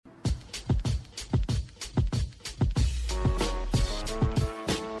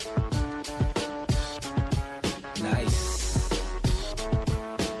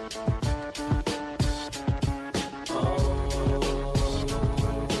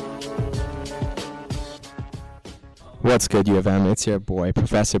What's good, U of M? It's your boy,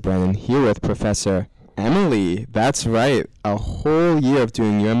 Professor Brennan, here with Professor Emily. That's right, a whole year of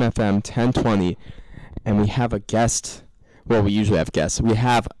doing UMFM 1020, and we have a guest. Well, we usually have guests. We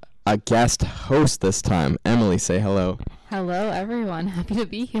have a guest host this time. Emily, say hello. Hello, everyone. Happy to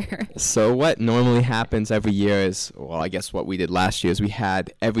be here. So what normally happens every year is, well, I guess what we did last year is we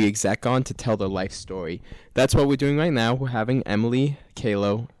had every exec on to tell their life story. That's what we're doing right now. We're having Emily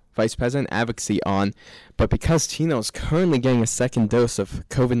Kalo, Vice President Advocacy, on. But because Tino's currently getting a second dose of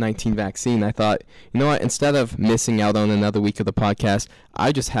COVID-19 vaccine, I thought, you know what, instead of missing out on another week of the podcast,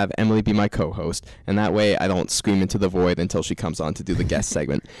 I just have Emily be my co-host, and that way I don't scream into the void until she comes on to do the guest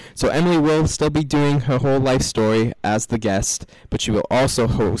segment. So Emily will still be doing her whole life story as the guest, but she will also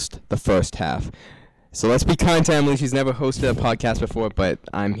host the first half. So let's be kind to Emily. She's never hosted a podcast before, but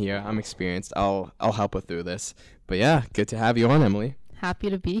I'm here. I'm experienced. I'll help her through this. But yeah, good to have you on, Emily. Happy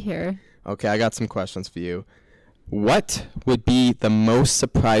to be here. Okay, I got some questions for you. What would be the most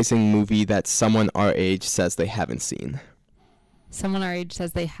surprising movie that someone our age says they haven't seen? Someone our age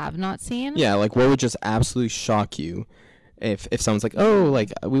says they have not seen? Yeah, like what would just absolutely shock you if someone's like, oh,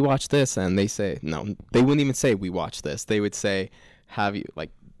 like we watched this, and they say, no, they wouldn't even say we watched this. They would say, have you,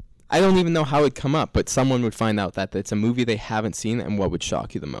 like, I don't even know how it would come up, but someone would find out that it's a movie they haven't seen, and what would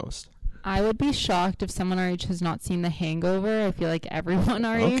shock you the most? I would be shocked if someone our age has not seen The Hangover. I feel like everyone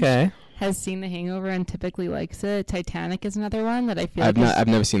our age has seen The Hangover and typically likes it. Titanic is another one that I feel I've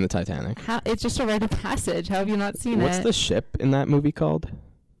never seen the Titanic. It's just a rite of passage. How have you not seen What's the ship in that movie called?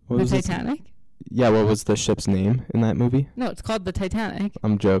 The Titanic? Yeah, what was the ship's name in that movie? No, it's called the Titanic.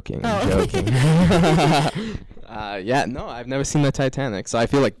 I'm joking. Yeah, no, I've never seen the Titanic, so I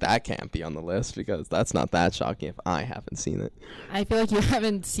feel like that can't be on the list because that's not that shocking if I haven't seen it. I feel like you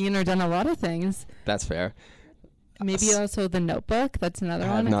haven't seen or done a lot of things. That's fair. Maybe also The Notebook. That's another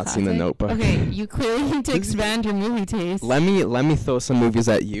one. I have not seen The Notebook. Okay, you clearly need to expand your movie taste. Let me throw some movies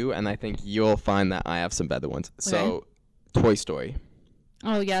at you, and I think you'll find that I have some better ones. Okay. So, Toy Story.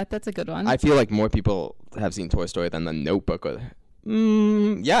 Oh, yeah, that's a good one. I feel like more people have seen Toy Story than The Notebook.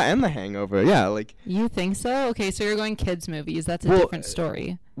 Yeah, and The Hangover. Yeah, like. You think so? Okay, so you're going kids movies. That's a different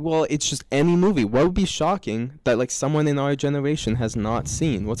story. Well, it's just any movie. What would be shocking that like someone in our generation has not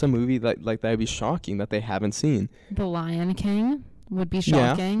seen? What's a movie that would be shocking that they haven't seen? The Lion King would be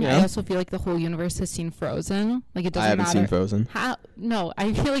shocking. Yeah. I also feel like the whole universe has seen Frozen. Like it doesn't matter. I haven't seen Frozen. No,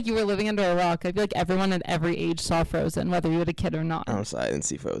 I feel like you were living under a rock. I feel like everyone at every age saw Frozen, whether you had a kid or not. Oh, sorry, I didn't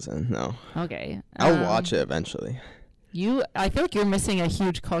see Frozen. No. Okay. I'll watch it eventually. I feel like you're missing a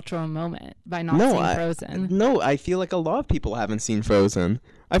huge cultural moment by not seeing Frozen. No, I feel like a lot of people haven't seen Frozen.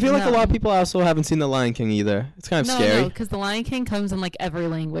 I feel like a lot of people also haven't seen The Lion King either. It's kind of scary. No, because The Lion King comes in like every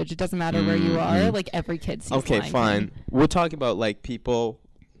language. It doesn't matter where you are. Like every kid sees Okay, Lion fine. King. We're talking about like people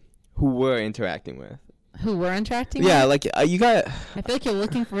who we're interacting with. Who we're interacting with? Like you got. I feel like you're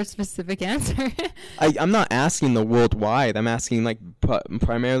looking for a specific answer. I'm not asking the worldwide. I'm asking like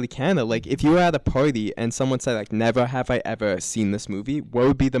primarily Canada. Like if you were at a party and someone said like, never have I ever seen this movie, what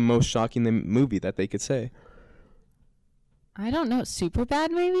would be the most shocking movie that they could say? I don't know.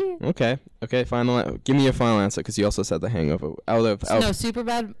 Superbad, maybe? Okay. Give me your final answer, because you also said The Hangover. No,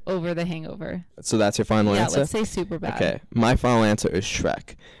 Superbad over The Hangover. So that's your final answer? Yeah, let's say Superbad. Okay. My final answer is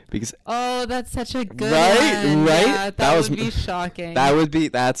Shrek. Because that's such a good one. Right? Yeah, that would be shocking. That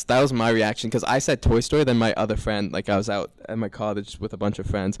was my reaction, because I said Toy Story, then my other friend, like I was out at my cottage with a bunch of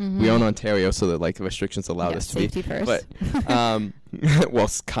friends. Mm-hmm. We own Ontario, so that like restrictions allowed us to be. Safety first. But well,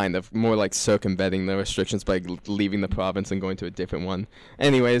 kind of more like circumventing the restrictions by leaving the province and going to a different one.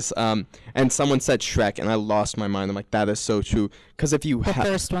 Anyways, and someone said Shrek, and I lost my mind. I'm like, that is so true. Because if you the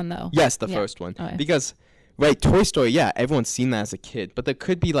first one though. Yes, the first one. Okay. Because. Right, Toy Story, yeah, everyone's seen that as a kid, but there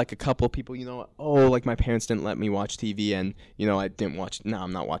could be like a couple of people, like my parents didn't let me watch TV and,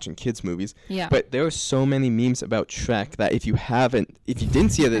 I'm not watching kids movies. Yeah. But there are so many memes about Shrek that if you didn't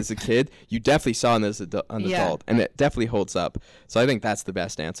see it as a kid, you definitely saw it as an adult, and it definitely holds up. So I think that's the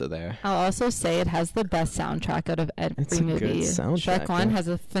best answer there. I'll also say it has the best soundtrack out of every movie. Good soundtrack. Shrek 1 has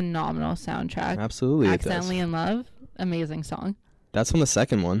a phenomenal soundtrack. Absolutely, Accidentally in Love, amazing song. That's from the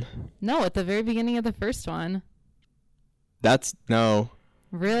second one. No, at the very beginning of the first one. No.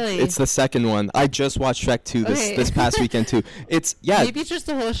 Really? It's the second one. I just watched Shrek 2 this past weekend too. Maybe it's just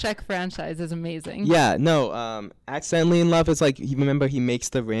the whole Shrek franchise is amazing. Yeah, no. Accidentally in Love is like, you remember he makes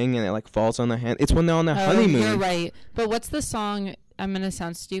the ring and it like falls on their hand. It's when they're on their honeymoon. You're right. But what's the song? I'm going to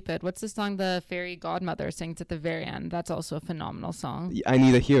sound stupid. What's the song the fairy godmother sings at the very end? That's also a phenomenal song. I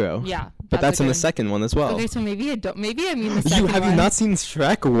Need a Hero. Yeah. But that's in the second one as well. Okay, so maybe I mean the second one. Have you not seen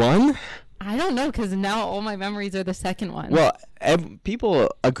Shrek 1? I don't know, because now all my memories are the second one. Well,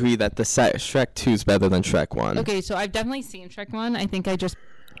 people agree that the Shrek 2 is better than Shrek 1. Okay, so I've definitely seen Shrek 1. I think I just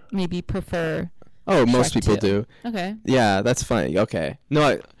maybe prefer most Shrek people 2. do. Okay. Yeah, that's funny. Okay.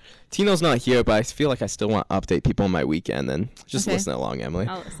 No, Tino's not here, but I feel like I still want to update people on my weekend, and just listen along, Emily.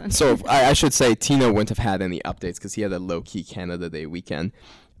 I'll listen. So I should say Tino wouldn't have had any updates because he had a low-key Canada Day weekend.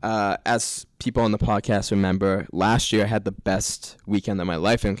 As people on the podcast remember, last year I had the best weekend of my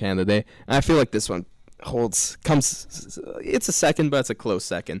life in Canada Day, and I feel like this one it's a second, but it's a close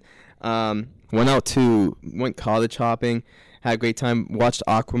second. Went cottage hopping, had a great time, watched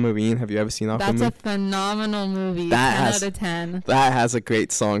Aquamarine. Have you ever seen Aquamarine? That's a phenomenal movie. 10 out of 10. That has a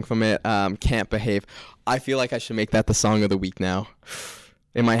great song from it, Can't Behave. I feel like I should make that the song of the week now.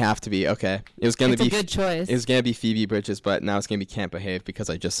 It might have to be. Okay. It's a good choice. It was going to be Phoebe Bridgers, but now it's going to be Can't Behave because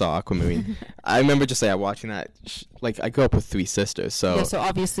I just saw Aquamarine. I remember just watching that. I grew up with 3 sisters, so... Yeah, so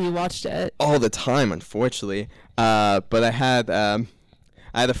obviously you watched it. All the time, unfortunately. But I had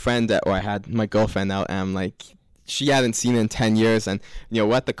a friend I had my girlfriend out, and she hadn't seen it in 10 years, and,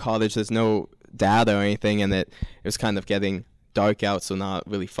 we're at the college, there's no data or anything, and it was kind of getting dark out, so not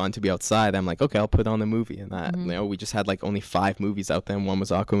really fun to be outside. I'm like, okay, I'll put on a movie, and that we just had only 5 movies out there, and one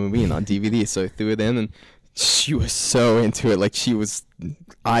was Aquamarine on DVD, so I threw it in, and she was so into it, she was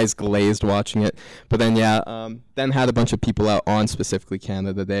eyes glazed watching it. But then then had a bunch of people out on specifically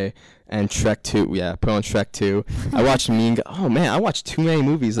Canada Day, and Shrek 2, put on Shrek 2. I watched I watched too many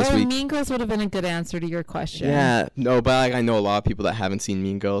movies this week. Mean Girls would have been a good answer to your question. Yeah, no, but I know a lot of people that haven't seen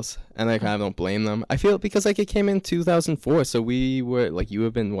Mean Girls, and I don't blame them. I feel because it came in 2004, so we were you would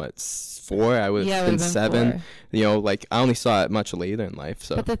have been 4, I would have been 7. 4. I only saw it much later in life.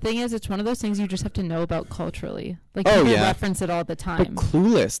 So. But the thing is, it's one of those things you just have to know about culturally. People reference it all the time. But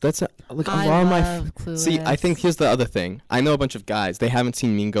Clueless, that's a lot of my... Clueless. See, I think here's the other thing. I know a bunch of guys, they haven't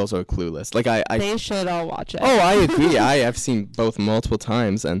seen Mean Girls or Clueless. They should all watch it. Oh, I agree. I have seen both multiple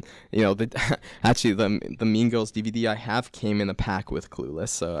times, and, actually the Mean Girls DVD I have came in a pack with Clueless,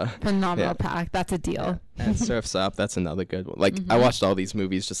 so... Phenomenal pack. That's a deal. Yeah. And Surf's Up, that's another good one. I watched all these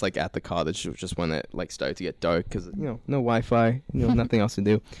movies just, at the cottage, just when it, started to get dark, because, no Wi-Fi, nothing else to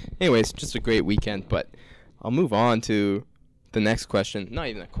do. Anyways, just a great weekend, but I'll move on to the next question. Not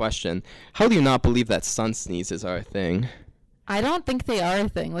even a question. How do you not believe that sun sneezes are a thing? I don't think they are a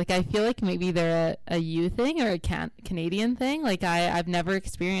thing. I feel like maybe they're a you thing or a Canadian thing. I've never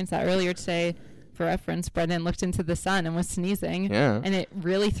experienced that. Earlier today, for reference, Brendan looked into the sun and was sneezing. Yeah. And it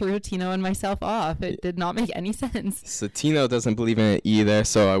really threw Tino and myself off. It did not make any sense. So Tino doesn't believe in it either,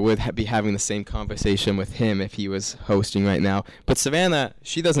 so I would be having the same conversation with him if he was hosting right now. But Savannah,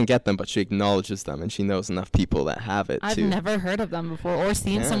 she doesn't get them, but she acknowledges them, and she knows enough people that have it, I've never heard of them before or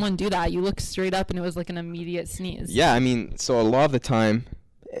seen someone do that. You look straight up and it was an immediate sneeze. Yeah, so a lot of the time...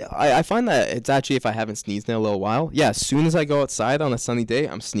 I find that it's actually if I haven't sneezed in a little while, as soon as I go outside on a sunny day,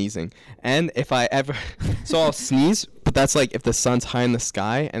 I'm sneezing. And if I ever, so I'll sneeze, but that's if the sun's high in the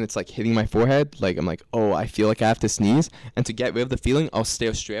sky and it's hitting my forehead, I'm I feel like I have to sneeze. And to get rid of the feeling, I'll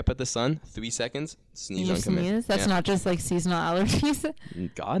stare straight up at the sun, 3 seconds, sneeze on command. Sneeze? That's not just seasonal allergies?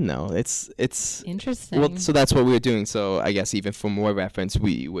 God, no. It's interesting. Well, so that's what we were doing. So I guess even for more reference,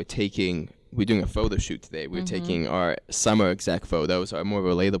 we're doing a photo shoot today. We're taking our summer exec photos, our more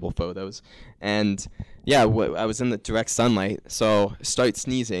relatable photos. And I was in the direct sunlight, so I started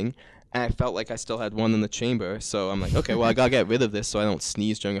sneezing, and I felt like I still had one in the chamber. So I'm like, okay, well, I gotta get rid of this so I don't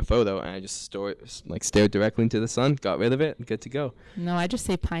sneeze during a photo. And I just stared directly into the sun, got rid of it, and good to go. No, I just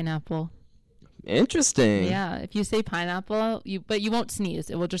say pineapple. Interesting. Yeah, if you say pineapple, but you won't sneeze.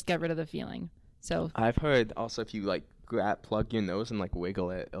 It will just get rid of the feeling. So I've heard also if you plug your nose and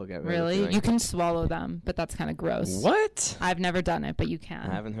wiggle it, it'll get rid of it. Really? You can swallow them, but that's kind of gross. What? I've never done it, but you can.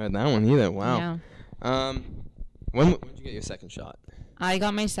 I haven't heard that one either. Wow. Yeah. When did you get your second shot? I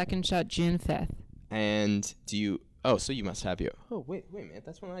got my second shot June 5th. And do you... Oh, so you must have your... Oh, wait a minute.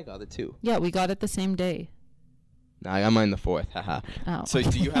 That's when I got it too. Yeah, we got it the same day. No, I got mine the 4th. Haha. Oh. So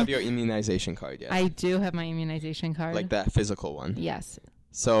do you have your immunization card yet? I do have my immunization card. That physical one? Yes.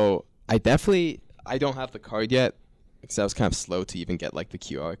 So I don't have the card yet because I was kind of slow to even get the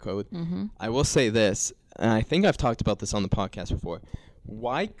QR code. Mm-hmm. I will say this, and I think I've talked about this on the podcast before.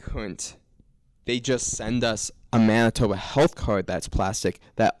 Why couldn't they just send us a Manitoba health card that's plastic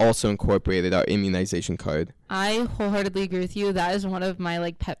that also incorporated our immunization card? I wholeheartedly agree with you. That is one of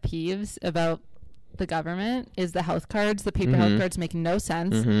my pet peeves about the government is the health cards. The paper health cards make no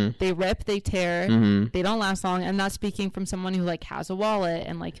sense. Mm-hmm. They rip, they tear, they don't last long. And that's speaking from someone who has a wallet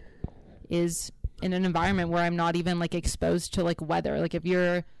and is in an environment where I'm not even exposed to weather. If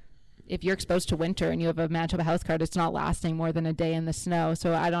you're if you're exposed to winter and you have a Manitoba health card, it's not lasting more than a day in the snow.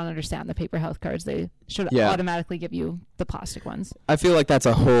 So I don't understand the paper health cards. They should automatically give you the plastic ones. I feel like that's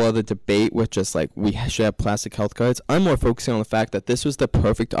a whole other debate with just like we should have plastic health cards. I'm more focusing on the fact that this was the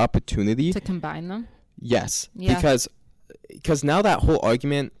perfect opportunity to combine them. Yes, Yeah. because now that whole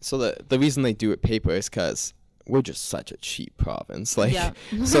argument. So the reason they do it paper is because we're just such a cheap province. Like, Yeah.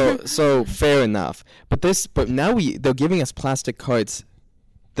 so fair enough. But now they're giving us plastic cards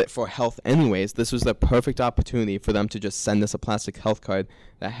that for health anyways. This was the perfect opportunity for them to just send us a plastic health card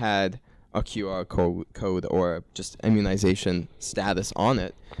that had a QR code or just immunization status on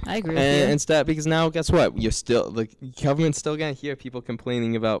it. I agree with you. Instead, because now guess what? The government's still gonna hear people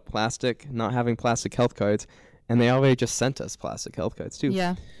complaining about not having plastic health cards, and they already just sent us plastic health cards too.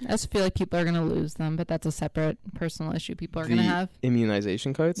 Yeah, I also feel like people are gonna lose them, but that's a separate personal issue people are gonna have.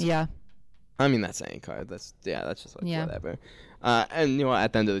 Immunization cards. Yeah. I mean, that's any card. That's just like whatever. And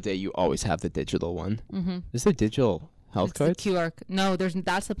at the end of the day, you always have the digital one. Mm-hmm. Is there digital health cards? The QR. No,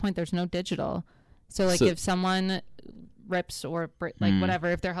 that's the point. There's no digital. So if someone rips or whatever,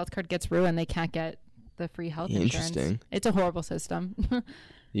 if their health card gets ruined, they can't get the free health insurance. Interesting. It's a horrible system.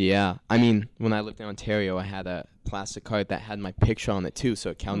 Yeah. I mean, when I lived in Ontario, I had a plastic card that had my picture on it too, so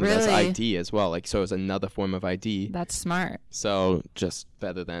it counted as Really? ID as well. So it was another form of ID. That's smart. So just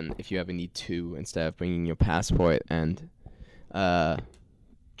better than if you ever need two, instead of bringing your passport and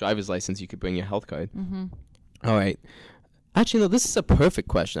driver's license, you could bring your health card. Mm-hmm. All right. Actually, no, this is a perfect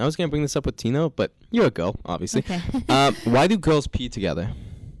question. I was going to bring this up with Tino, but you're a girl, obviously. Okay. Why do girls pee together?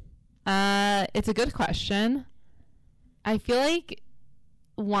 It's a good question. I feel like,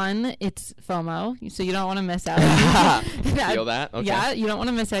 one, it's FOMO, so you don't want to miss out. Feel that? Okay. Yeah, you don't want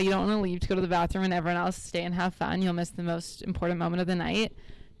to miss out. You don't want to leave to go to the bathroom and everyone else stay and have fun. You'll miss the most important moment of the night.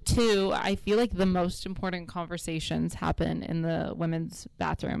 Two, I feel like the most important conversations happen in the women's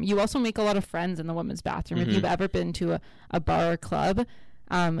bathroom. You also make a lot of friends in the women's bathroom. Mm-hmm. If you've ever been to a bar or club,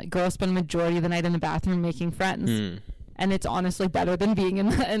 girls spend the majority of the night in the bathroom making friends. And it's honestly better than being in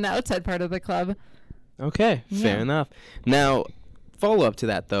the outside part of the club. Okay, fair Yeah. enough. Now, follow up to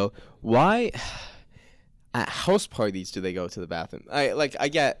that, though. Why at house parties do they go to the bathroom? I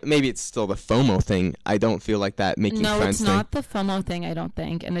get maybe it's still the FOMO thing. I don't feel like that making No, friends it's not the FOMO thing, I don't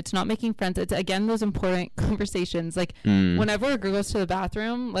think. And it's not making friends. It's, again, those important conversations. Like, whenever a girl goes to the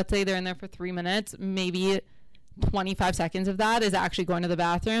bathroom, let's say they're in there for 3 minutes, maybe 25 seconds of that is actually going to the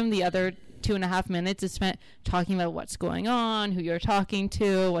bathroom. The other 2.5 minutes is spent talking about what's going on, who you're talking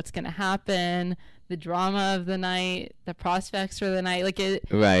to, what's going to happen, the drama of the night, the prospects for the night. Like,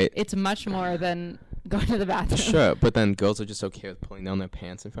 it's much more than going to the bathroom. Sure, but then girls are just okay with pulling down their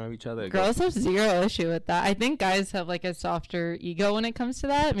pants in front of each other. Girls have zero issue with that. I think guys have like a softer ego when it comes to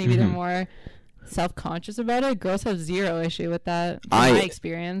that. Maybe they're more self-conscious about it. Girls have zero issue with that, from my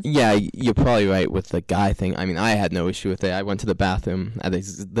experience. Yeah, you're probably right with the guy thing. I mean, I had no issue with it. I went to the bathroom at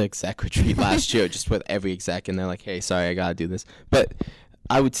the exec retreat last year just with every exec, and they're like, hey, sorry, I gotta do this. But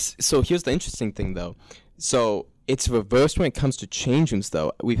so here's the interesting thing, though. So it's reversed when it comes to change rooms,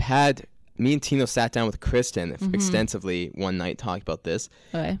 though. Me and Tino sat down with Kristen extensively one night talking about this.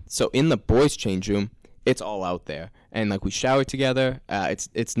 Okay. So in the boys' change room, it's all out there, and like we shower together.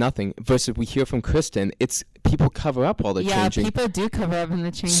 It's nothing. Versus we hear from Kristen, it's people cover up all the changing. Yeah, people do cover up in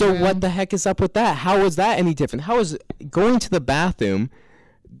the change So room. what the heck is up with that? How is that any different? How is going to the bathroom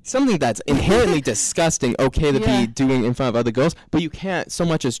something that's inherently disgusting okay to be doing in front of other girls, but you can't so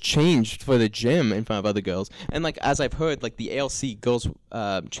much as change for the gym in front of other girls? And like as I've heard, like the ALC girls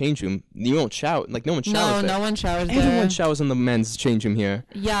change room, you don't shout. Like no one showers there. No one showers there. Everyone showers in the men's change room here.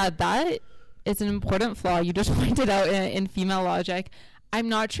 Yeah, that is an important flaw. You just pointed out in female logic. I'm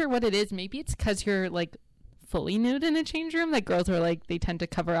not sure what it is. Maybe it's because you're like fully nude in a change room that girls are like, they tend to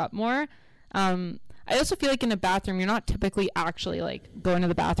cover up more. I also feel like in a bathroom, you're not typically actually like going to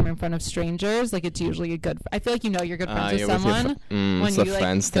the bathroom in front of strangers. Like it's usually I feel like you're good friends with someone when it's you a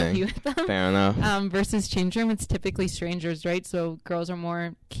friends thing. Thing. With them. Fair enough. Versus change room, it's typically strangers, right? So girls are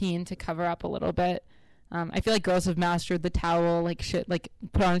more keen to cover up a little bit. I feel like girls have mastered the towel, like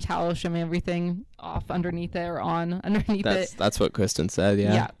put on a towel, showing everything off underneath it or on underneath it. That's what Kristen said.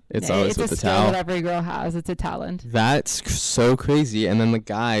 Yeah. It's always with the skill towel. that every girl has. It's a talent. That's so crazy. And then the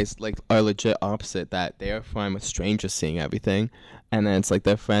guys like are legit opposite that. They are fine with strangers seeing everything, and then it's like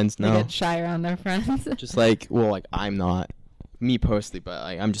their friends They get shy around their friends. Just like I'm not me personally, but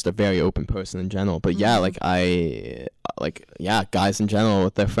I'm just a very open person in general. But yeah, guys in general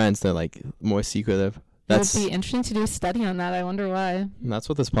with their friends, they're like more secretive It would be interesting to do a study on that. I wonder why. That's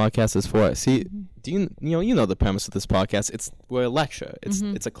what this podcast is for. See, do you know the premise of this podcast? We're a lecture.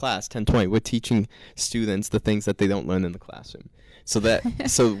 It's a class, 10-20. We're teaching students the things that they don't learn in the classroom. So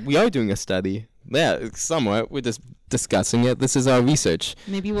we are doing a study. Yeah, somewhat. We're just discussing it. This is our research.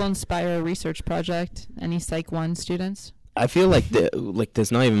 Maybe we'll inspire a research project. Any Psych 1 students? I feel like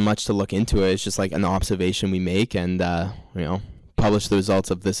there's not even much to look into it. It's just like an observation we make and, publish the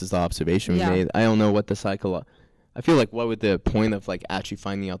results of this is the observation we made. I don't know what I feel like what would the point of like actually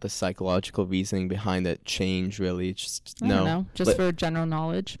finding out the psychological reasoning behind it change really? I don't know. Just for general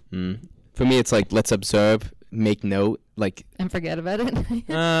knowledge. For me, it's like let's observe, make note, like and forget about it.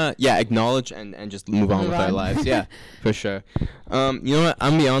 Acknowledge and just move on with our lives. Yeah, for sure. You know what?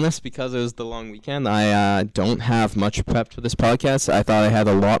 I'm gonna be honest, because it was the long weekend. I don't have much prep for this podcast. I thought I had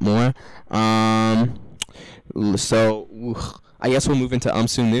a lot more. I guess we'll move into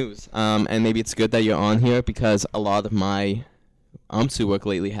UMSU news. And maybe it's good that you're on here because a lot of my UMSU work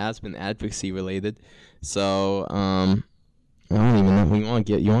lately has been advocacy related. So I don't even know. You want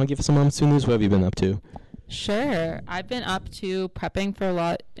to give some UMSU news? What have you been up to? Sure. I've been up to prepping for a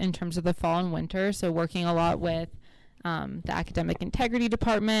lot in terms of the fall and winter. So working a lot with the academic integrity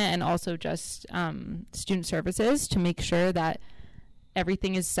department and also just student services to make sure that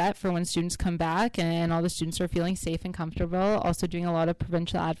everything is set for when students come back and all the students are feeling safe and comfortable. Also doing a lot of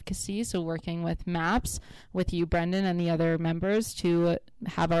provincial advocacy, so working with MAPS, with you, Brendan, and the other members to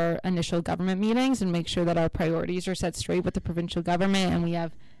have our initial government meetings and make sure that our priorities are set straight with the provincial government and we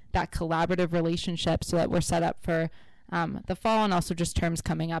have that collaborative relationship so that we're set up for the fall and also just terms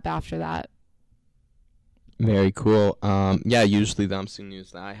coming up after that. Very cool. Usually the UMSU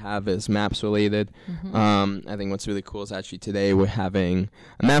news that I have is MAPS related. I think what's really cool is actually today we're having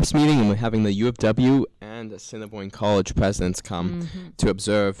a MAPS meeting and we're having the U of W and Assiniboine College presidents come to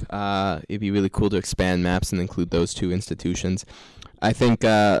observe. It'd be really cool to expand MAPS and include those two institutions. I think,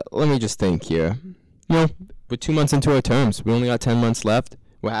 let me just think here. We're 2 months into our terms. We only got 10 months left.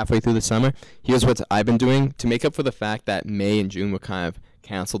 We're halfway through the summer. Here's what I've been doing to make up for the fact that May and June were kind of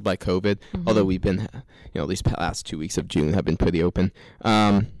canceled by COVID, although we've been, at least past 2 weeks of June have been pretty open.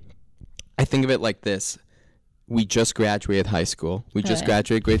 I think of it like this. We just graduated high school. We just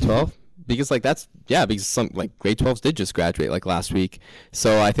graduated grade 12. Because because some grade 12s did just graduate like last week.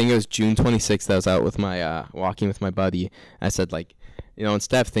 So I think it was June 26th that I was out with my, walking with my buddy. I said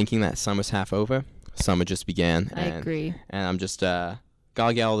instead of thinking that summer's half over, summer just began. I agree. And I'm just,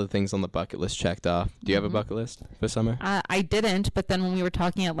 gotta get all the things on the bucket list checked off. Do you have a bucket list for summer? I didn't, but then when we were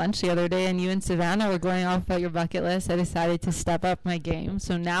talking at lunch the other day and you and Savannah were going off about your bucket list, I decided to step up my game.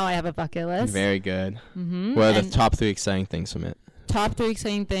 So now I have a bucket list. Very good. What are the top 3 exciting things from it? Top 3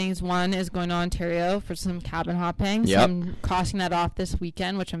 exciting things. One is going to Ontario for some cabin hopping. Yep. So I'm crossing that off this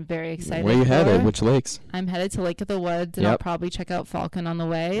weekend, which I'm very excited Where are you for. headed? Which lakes? I'm headed to Lake of the Woods, and I'll probably check out Falcon on the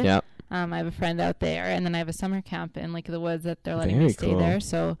way. Yep. I have a friend out there, and then I have a summer camp in Lake of the Woods that they're letting me stay there.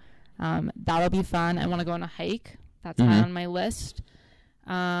 So that'll be fun. I want to go on a hike. That's high on my list.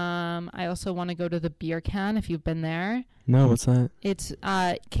 I also want to go to the Beer Can, if you've been there. No, what's that? It's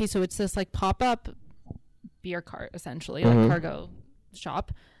so it's this like pop-up beer cart, essentially, like cargo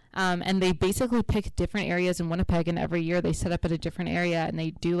shop. And they basically pick different areas in Winnipeg, and every year they set up at a different area and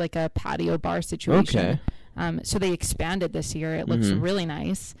they do like a patio bar situation. Okay. So they expanded this year. It looks really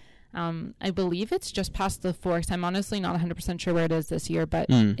nice. I believe it's just past the Forks. I'm honestly not 100% sure where it is this year, but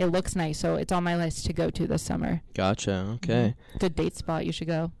it looks nice. So it's on my list to go to this summer. Gotcha. Okay. Good date spot. You should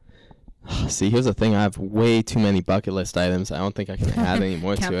go. See, here's the thing. I have way too many bucket list items. I don't think I can add any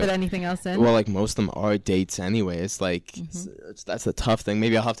more to it. Can't fit anything else in? Well, most of them are dates anyway. It's that's a tough thing.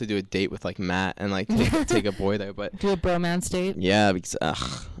 Maybe I'll have to do a date with Matt and take a boy there. But do a bromance date? Yeah, because I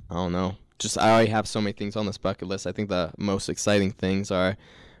don't know. I already have so many things on this bucket list. I think the most exciting things are,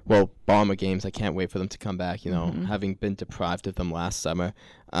 Bomber games. I can't wait for them to come back. Having been deprived of them last summer.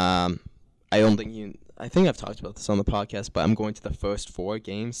 I think I've talked about this on the podcast, but I'm going to the first 4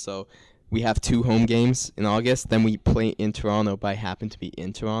 games. So we have 2 home games in August. Then we play in Toronto, but I happen to be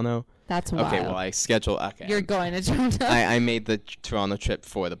in Toronto. That's wild. Okay, well, I schedule. Okay. You're going to Toronto. I made the Toronto trip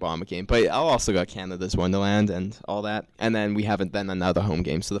for the Bomber game, but I'll also go to Canada's Wonderland and all that. And then we have another home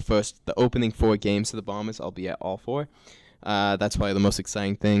game. So the opening 4 games of the Bombers, I'll be at all 4. That's probably the most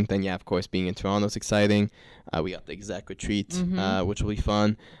exciting thing. Then, of course, being in Toronto is exciting. We got the exec retreat, which will be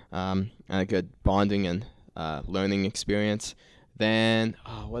fun, and a good bonding and learning experience. Then,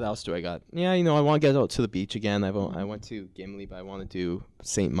 what else do I got? Yeah, I want to get out to the beach again. I went to Gimli, but I want to do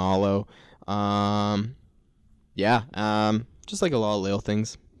St. Malo. Just like a lot of little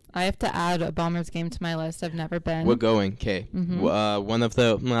things. I have to add a Bombers game to my list. I've never been. We're going, okay. One of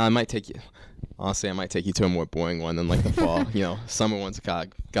the, I might take you. Honestly, I might take you to a more boring one than like the fall. Summer ones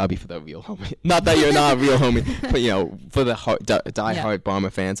gotta be for the real homie. Not that you're not a real homie, but for the die-hard Bomber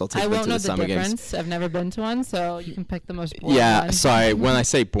fans, I'll take them to the summer games. I won't know the difference. I've never been to one, so you can pick the most boring one. Sorry. When I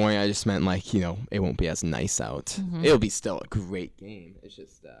say boring, I just meant like, it won't be as nice out. Mm-hmm. It'll be still a great game. It's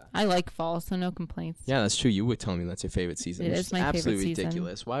just... I like fall, so no complaints. Yeah, that's true. You were telling me that's your favorite season. It is my favorite season. Absolutely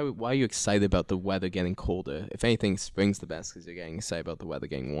ridiculous. Why are you excited about the weather getting colder? If anything, spring's the best because you're getting excited about the weather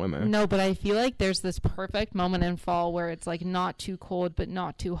getting warmer. No, but I feel like there's this perfect moment in fall where it's like not too cold but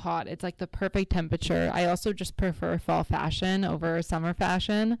not too hot. It's like the perfect temperature. I also just prefer fall fashion over summer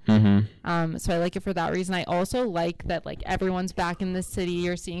fashion. Mm-hmm. So I like it for that reason. I also like that like everyone's back in the city.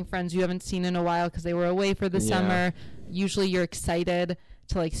 You're seeing friends you haven't seen in a while because they were away for the summer. Usually you're excited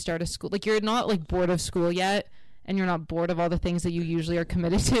to like start a school. Like you're not like bored of school yet, and you're not bored of all the things that you usually are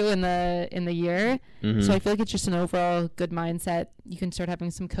committed to in the year. Mm-hmm. So I feel like it's just an overall good mindset. You can start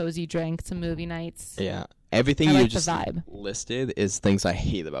having some cozy drinks, some movie nights. Yeah. Everything you just listed is things I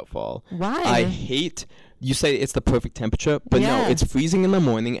hate about fall. Why? I hate, you say it's the perfect temperature, but no, it's freezing in the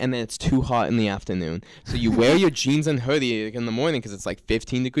morning and then it's too hot in the afternoon. So you wear your jeans and hoodie in the morning because it's like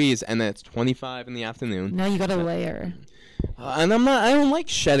 15 degrees and then it's 25 in the afternoon. No, you got to layer. And I don't like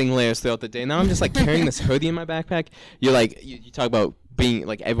shedding layers throughout the day. Now I'm just like carrying this hoodie in my backpack. You're like, you talk about being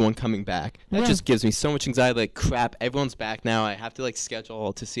like everyone coming back. That just gives me so much anxiety. Like, crap, everyone's back now. I have to like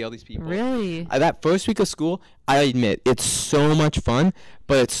schedule to see all these people. Really? That first week of school, I admit it's so much fun,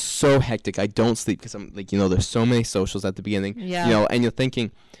 but it's so hectic. I don't sleep because I'm like, there's so many socials at the beginning. Yeah. And you're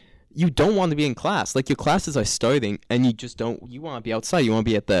thinking, you don't want to be in class. Like, your classes are starting, and you just don't. You want to be outside. You want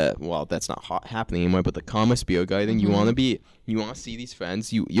to be at the. Well, that's not happening anymore. But the Commerce Bureau Garden. Mm-hmm. You want to be. You want to see these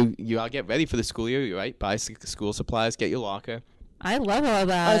friends. You gotta get ready for the school year, right? Buy school supplies. Get your locker. I love all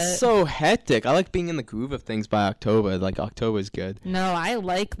that. It's so hectic. I like being in the groove of things by October. Like, October is good. No, I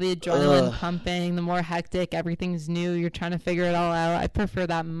like the adrenaline pumping, the more hectic, everything's new, you're trying to figure it all out. I prefer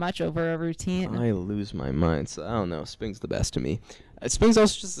that much over a routine. I lose my mind, so I don't know. Spring's the best to me. Spring's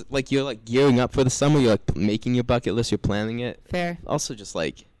also just, like, you're, like, gearing up for the summer. You're, like, making your bucket list. You're planning it. Fair. Also just,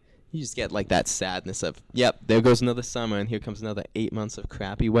 like, you just get, like, that sadness of, yep, there goes another summer, and here comes another 8 months of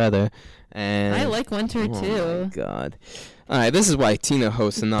crappy weather. And I like winter, too. Oh, my God. All right, this is why Tina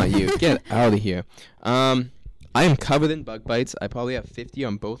hosts and not you. Get out of here. I am covered in bug bites. I probably have 50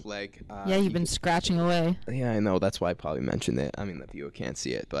 on both legs. Yeah, you've been scratching away. Yeah, I know. That's why I probably mentioned it. I mean, the viewer can't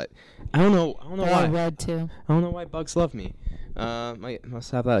see it, but I don't know They're why. all red, too. I don't know why bugs love me.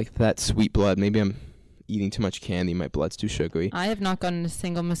 Must have that sweet blood. Maybe I'm eating too much candy. My blood's too sugary. I have not gotten a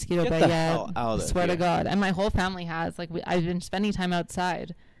single mosquito bite yet. Hell out of swear here. to God. And my whole family has. Like, I've been spending time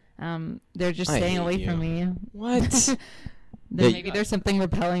outside. They're just staying away from me. What? Then maybe there's something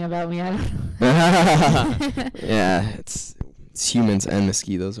repelling about me. I don't know. Yeah, it's humans and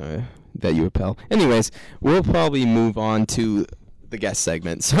mosquitoes that you repel. Anyways, we'll probably move on to the guest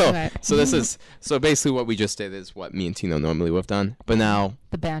segment. So this is basically what we just did is what me and Tino normally would have done, but now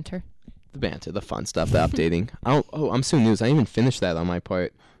the banter, the fun stuff, the updating. I'm so news. I didn't even finished that on my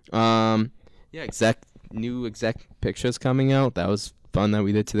part. New exec pictures coming out. That was fun that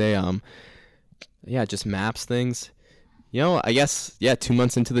we did today. Just maps things. I guess 2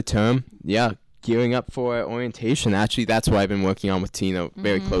 months into the term. Yeah, gearing up for orientation. Actually, that's what I've been working on with Tino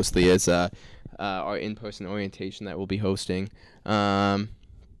very closely is our in-person orientation that we'll be hosting. And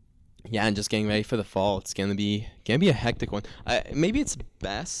just getting ready for the fall. It's gonna be a hectic one. Maybe it's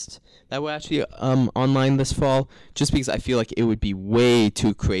best that we're actually online this fall, just because I feel like it would be way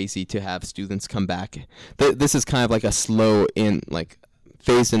too crazy to have students come back. This is kind of like a slow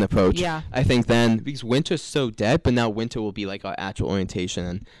phased in approach. Yeah. I think then because winter's so dead, but now winter will be like our actual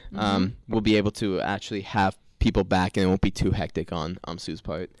orientation, and we'll be able to actually have people back, and it won't be too hectic on Sue's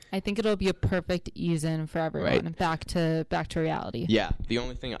part. I think it'll be a perfect ease in for everyone, right. back to reality. Yeah. The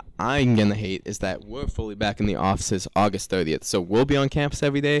only thing I'm gonna hate is that we're fully back in the offices August 30th, so we'll be on campus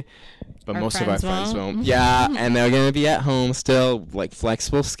every day, but most of our friends won't. Yeah, and they're gonna be at home still, like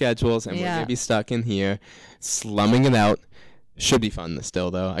flexible schedules, and we're gonna be stuck in here, slumming it out. Should be fun still,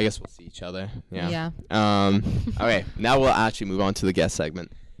 though. I guess we'll see each other. Yeah. Okay, now we'll actually move on to the guest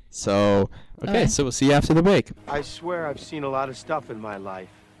segment. So, so we'll see you after the break. I swear I've seen a lot of stuff in my life,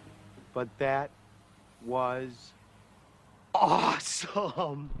 but that was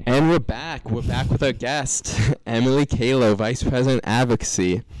awesome. And we're back. We're back with our guest, Emily Kalo, Vice President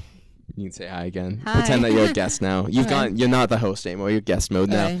Advocacy. You can say hi again. Hi. Pretend that you're a guest now. You're not the host anymore. You're guest mode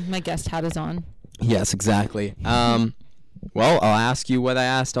now. My guest hat is on. Yes, exactly. Well, I'll ask you what I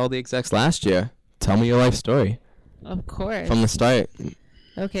asked all the execs last year. Tell me your life story. Of course. From the start.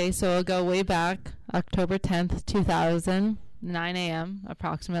 Okay, so I'll go way back, October 10th, 2000, 9 a.m.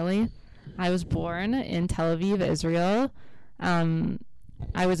 approximately. I was born in Tel Aviv, Israel.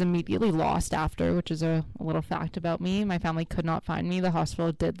 I was immediately lost after, which is a little fact about me. My family could not find me. The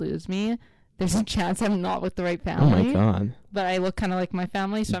hospital did lose me. There's a chance I'm not with the right family. Oh my God. But I look kind of like my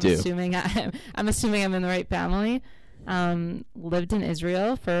family, so You I'm assuming I'm in the right family. Lived in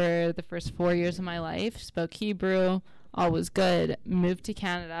Israel for the first 4 years of my life. Spoke Hebrew. All was good. Moved to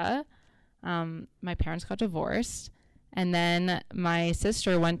Canada. My parents got divorced. And then my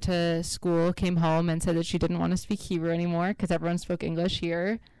sister went to school, came home, and said that she didn't want to speak Hebrew anymore because everyone spoke English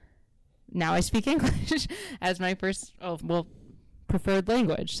here. Now I speak English as my preferred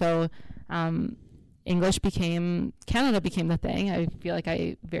language. So Canada became the thing. I feel like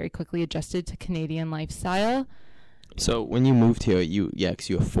I very quickly adjusted to Canadian lifestyle. So when you moved here, because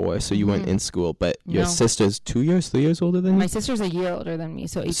you were 4, so you weren't in school, but your No. sister's 2 years, 3 years older than you? My sister's a year older than me,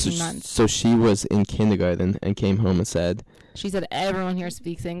 so 18 months. So she was in kindergarten and came home and said, She said everyone here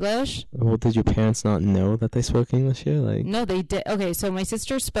speaks English. well, did your parents not know that they spoke English here? Like, No, they did. Okay, so my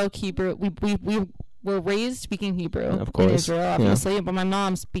sister spoke Hebrew. We were raised speaking Hebrew Of in course, Israel, yeah. obviously, but my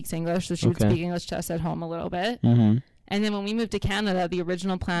mom speaks English, so she would Okay. speak English to us at home a little bit. mm-hmm. And then when we moved to Canada, the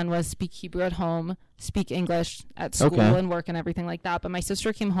original plan was speak Hebrew at home, speak English at school Okay. and work and everything like that. But my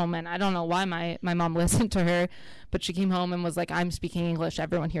sister came home, and I don't know why my mom listened to her, but she came home and was like, I'm speaking English.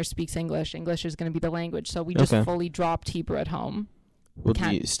 Everyone here speaks English. English is going to be the language. So we just Okay. fully dropped Hebrew at home. Well, do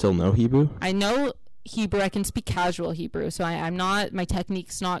Can't- you still know Hebrew? I know Hebrew. I can speak casual Hebrew. So I'm not, my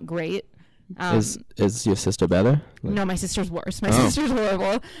technique's not great. Is your sister better? Like- No, my sister's worse. My Oh. sister's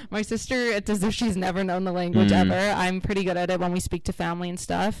horrible. My sister, it's as if she's never known the language ever. I'm pretty good at it when we speak to family and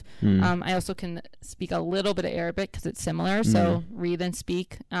stuff. I also can speak a little bit of Arabic because it's similar. So read and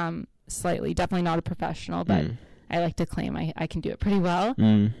speak slightly. Definitely not a professional, but I like to claim I can do it pretty well.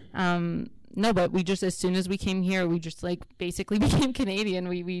 No, but we just, as soon as we came here, we just like basically became Canadian.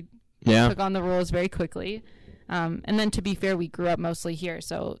 We Yeah. took on the rules very quickly. And then to be fair, we grew up mostly here.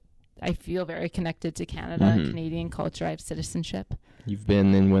 So I feel very connected to Canada, Canadian culture. I have citizenship. You've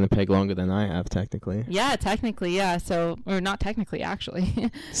been in Winnipeg longer than I have, technically. Yeah, technically, yeah. So, or not technically, actually.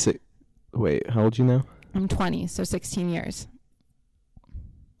 Wait, how old are you now? I'm 20, so 16 years.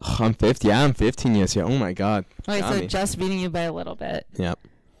 I'm 50. Yeah, I'm 15 years here. Oh my God. Okay, Got so me. just beating you by a little bit. Yep.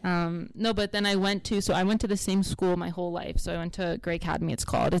 No, but then I went to the same school my whole life. So I went to Grey Academy, it's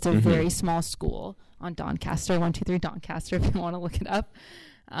called. It's a very small school on Doncaster, 123 Doncaster, if you want to look it up.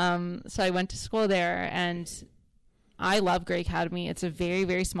 So I went to school there, and I love Grey Academy. It's a very,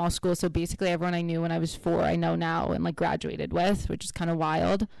 very small school. So basically everyone I knew when I was 4, I know now and like graduated with, which is kind of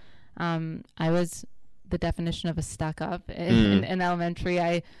wild. I was the definition of a stuck up in elementary.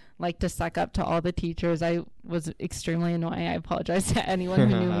 I like to suck up to all the teachers. I was extremely annoying. I apologize to anyone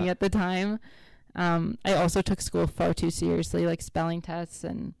who knew me at the time. I also took school far too seriously, like spelling tests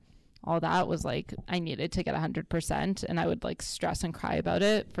and all that was like, I needed to get 100%, and I would like stress and cry about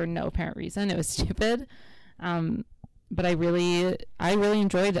it for no apparent reason. It was stupid. But I really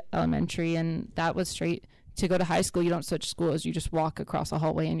enjoyed elementary, and that was straight to go to high school. You don't switch schools. You just walk across a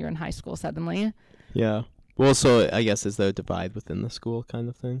hallway and you're in high school suddenly. Yeah. Well, so I guess is there a divide within the school kind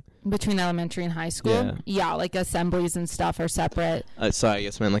of thing? Between elementary and high school? Yeah, like assemblies and stuff are separate. Sorry, I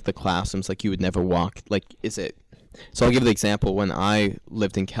guess I meant like the classrooms, like you would never walk, like, is it... So I'll give the example. When I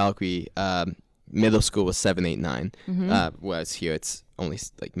lived in Calgary, middle school was 7, 8, 9. Whereas here it's only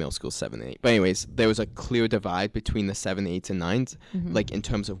like middle school 7, 8. But anyways, there was a clear divide between the 7, 8s, and 9s, like in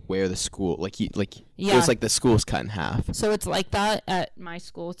terms of where the school, it was like the school's cut in half. So it's like that at my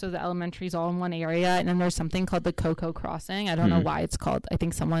school. So the elementary's all in one area, and then there's something called the Coco Crossing. I don't know why it's called. I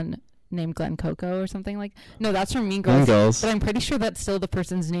think someone named Glen Coco or something like. No, that's from Mean Girls. Glen Girls. But I'm pretty sure that's still the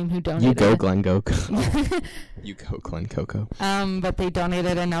person's name who donated. You go, Glen Coco. You go, Glen Coco. But they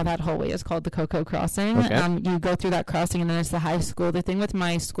donated, and now that hallway is called the Coco Crossing. Okay. You go through that crossing, and then it's the high school. The thing with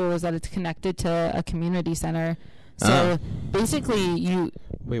my school is that it's connected to a community center. So basically, you...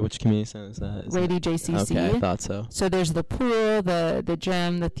 Wait, which community center is that? Rady JCC. Okay, I thought so. So there's the pool, the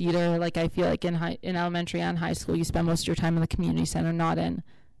gym, the theater. Like, I feel like in elementary and high school, you spend most of your time in the community center, not in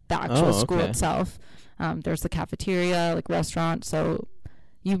the actual school itself. There's the cafeteria, like restaurant. So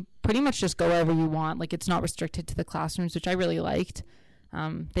you pretty much just go wherever you want. Like, it's not restricted to the classrooms, which I really liked.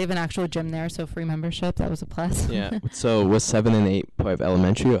 They have an actual gym there, so free membership. That was a plus. Yeah. So was 7 and 8 part of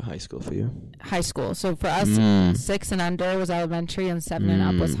elementary or high school for you? High school. So for us, 6 and under was elementary, and 7 and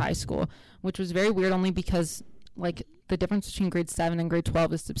up was high school, which was very weird only because, like, the difference between grade 7 and grade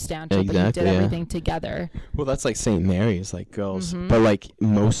 12 is substantial, Exactly, but you did everything together. Well, that's like St. Mary's, like girls. But like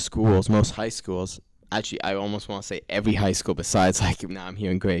most high schools, actually, I almost want to say every high school besides, like, now I'm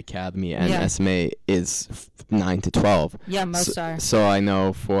here in Gray Academy, and Yeah. SMA is 9 to 12. Yeah, most so, are. So I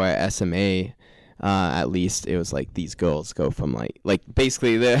know for SMA, at least it was like these girls go from like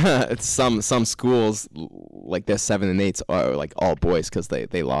basically some schools like their 7 and 8s are like all boys because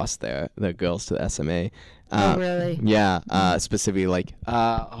they lost their girls to the SMA. Oh, really? Yeah. Specifically like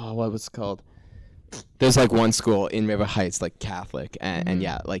what was it called? There's like one school in River Heights, like Catholic, and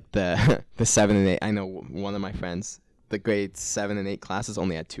yeah, like the 7 and 8. I know one of my friends, the grade 7 and 8 classes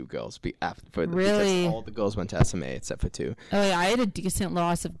only had 2 girls. Really? Because all the girls went to SMA except for 2. Oh yeah, I had a decent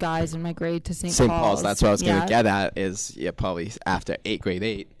loss of guys in my grade to St. St. Paul's. Paul's. That's what I was Yeah. gonna get at. Is probably after grade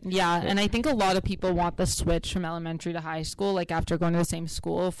 8. Yeah, and I think a lot of people want the switch from elementary to high school, like after going to the same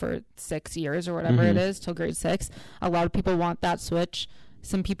school for 6 years or whatever it is, till grade 6. A lot of people want that switch.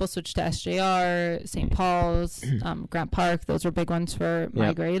 Some people switch to SJR, St. Paul's, Grant Park. Those were big ones for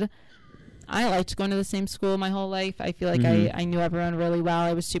my grade. I liked going to the same school my whole life. I feel like I knew everyone really well.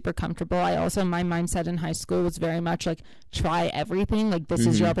 I was super comfortable. My mindset in high school was very much like try everything. Like this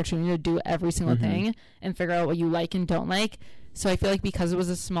is your opportunity to do every single thing and figure out what you like and don't like. So I feel like because it was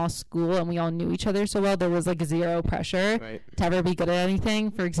a small school and we all knew each other so well, there was like zero pressure to ever be good at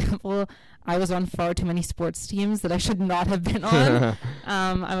anything. For example, I was on far too many sports teams that I should not have been on.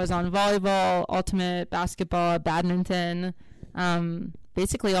 I was on volleyball, ultimate, basketball, badminton,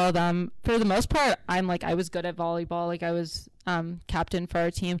 basically all of them. For the most part, I was good at volleyball. Like I was captain for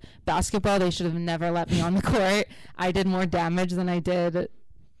our team. Basketball, they should have never let me on the court. I did more damage than I did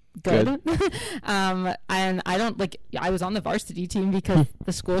good. And I was on the varsity team because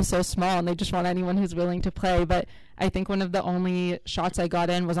the school is so small and they just want anyone who's willing to play. But I think one of the only shots I got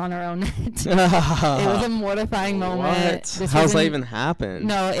in was on our own net. It was a mortifying moment. What? How's that even happen?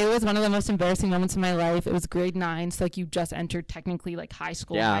 No, it was one of the most embarrassing moments of my life. It was grade 9, so like you just entered technically like high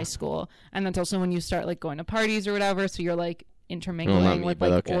school, and that's also when you start like going to parties or whatever. So you're like intermingling with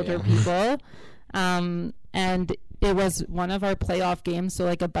older people. And it was one of our playoff games, so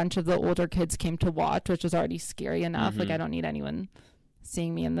like a bunch of the older kids came to watch, which was already scary enough. Like I don't need anyone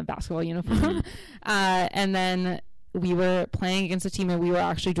seeing me in the basketball uniform. And then we were playing against a team and we were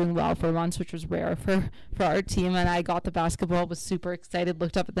actually doing well for once, which was rare for our team. And I got the basketball, was super excited,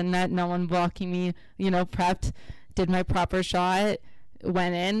 looked up at the net, no one blocking me, prepped, did my proper shot,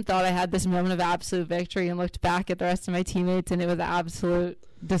 went in, thought I had this moment of absolute victory, and looked back at the rest of my teammates and it was absolute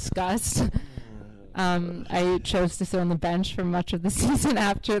disgust. I chose to sit on the bench for much of the season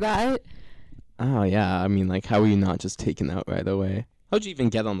after that. Oh yeah, I mean, like, how were you not just taken out right away? How'd you even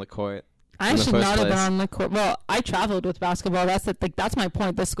get on the court? I should not have been on the court. Well, I traveled with basketball. That's my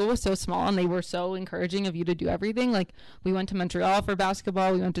point. The school was so small and they were so encouraging of you to do everything. Like we went to Montreal for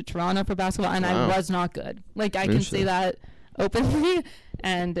basketball, we went to Toronto for basketball, and I was not good. Like I can say that openly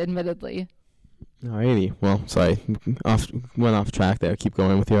and admittedly. Alrighty. Well, sorry, went off track there. Keep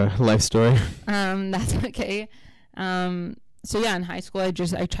going with your life story. That's okay. So yeah, in high school, I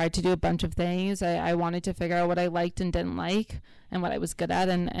tried to do a bunch of things. I wanted to figure out what I liked and didn't like, and what I was good at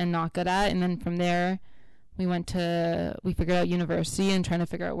and not good at. And then from there, we figured out university and trying to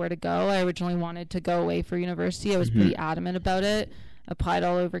figure out where to go. I originally wanted to go away for university. I was pretty adamant about it. Applied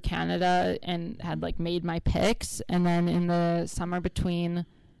all over Canada and had like made my picks. And then in the summer between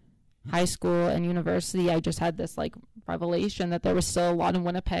high school and university, I just had this like revelation that there was still a lot in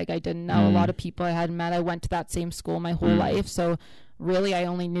Winnipeg I didn't know. A lot of people I hadn't met. I went to that same school my whole life, so really I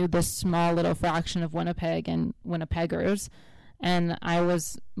only knew this small little fraction of Winnipeg and Winnipeggers, and I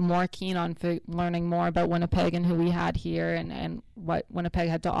was more keen on learning more about Winnipeg and who we had here and what Winnipeg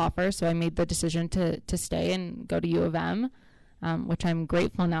had to offer. So I made the decision to stay and go to U of M, which I'm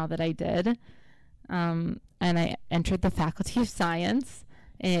grateful now that I did, and I entered the Faculty of Science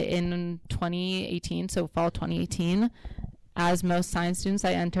in 2018, so fall 2018. As most science students,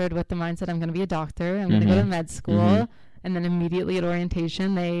 I entered with the mindset I'm going to be a doctor. I'm going to go to med school. And then immediately at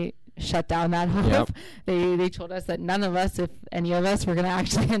orientation, they shut down that hope. They told us that none of us, if any of us, were going to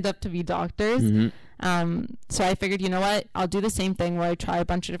actually end up to be doctors. So I figured, you know what, I'll do the same thing where I try a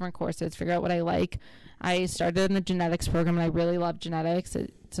bunch of different courses, figure out what I like. I started in the genetics program, and I really love genetics.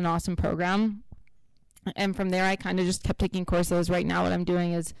 It's an awesome program. And from there, I kind of just kept taking courses. Right now, what I'm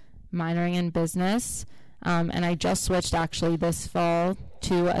doing is minoring in business. And I just switched actually this fall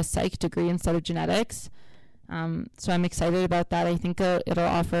to a psych degree instead of genetics. So I'm excited about that. I think it'll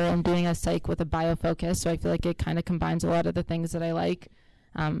offer, I'm doing a psych with a bio focus. So I feel like it kind of combines a lot of the things that I like.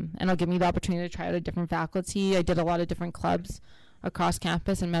 And it'll give me the opportunity to try out a different faculty. I did a lot of different clubs across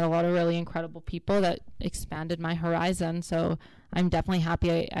campus and met a lot of really incredible people that expanded my horizon. So I'm definitely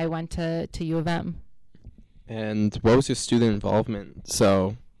happy I went to U of M. And what was your student involvement?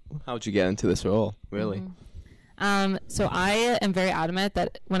 So how'd you get into this role, really? So I am very adamant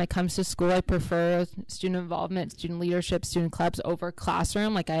that when it comes to school, I prefer student involvement, student leadership, student clubs over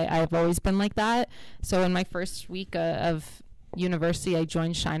classroom. Like I've always been like that. So in my first week of university, I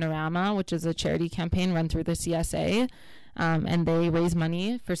joined Shinerama, which is a charity campaign run through the CSA. And they raise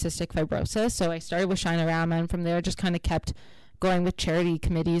money for cystic fibrosis. So I started with Shinerama, and from there just kind of kept going with charity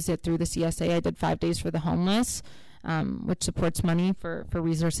committees through the CSA. I did 5 Days for the Homeless, which supports money for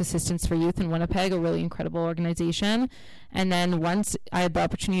resource assistance for youth in Winnipeg, a really incredible organization. And then once I had the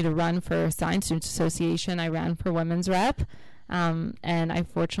opportunity to run for Science Students Association, I ran for Women's Rep. And I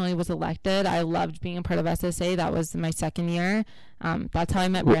fortunately was elected. I loved being a part of SSA. That was my second year. That's how I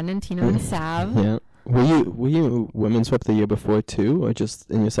met Brendan, Tina, and Sav. Yeah. Were you women's rep the year before too, or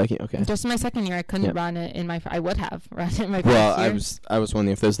just in your second? Okay. Just in my second year, I couldn't run it in my. I would have run it in my first year. I was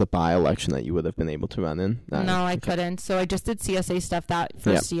wondering if there's the by-election that you would have been able to run in. No, I couldn't. So I just did CSA stuff that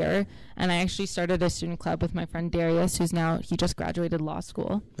first year, and I actually started a student club with my friend Darius, he just graduated law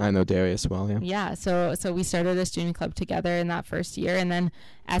school. I know Darius well. Yeah. Yeah. So we started a student club together in that first year, and then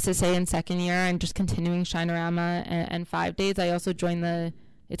SSA in second year, and just continuing Shinerama and 5 Days. I also joined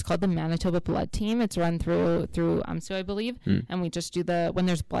it's called the Manitoba Blood Team. It's run through UMSU, I believe. And we just do when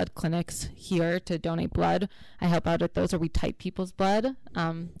there's blood clinics here to donate blood, I help out at those, or we type people's blood.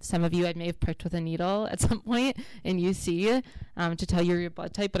 Some of you I may have pricked with a needle at some point in UC to tell you your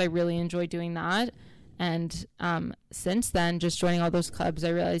blood type, but I really enjoy doing that. And since then, just joining all those clubs,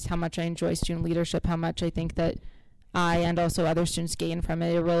 I realized how much I enjoy student leadership, how much I think that I and also other students gain from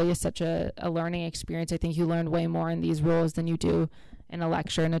it. It really is such a learning experience. I think you learn way more in these roles than you do in a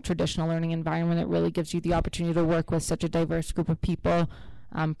lecture in a traditional learning environment. It really gives you the opportunity to work with such a diverse group of people,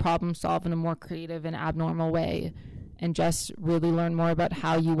 problem solve in a more creative and abnormal way, and just really learn more about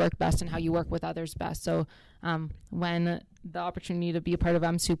how you work best and how you work with others best. So when the opportunity to be a part of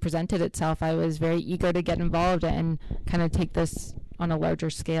UMSU presented itself, I was very eager to get involved and kind of take this on a larger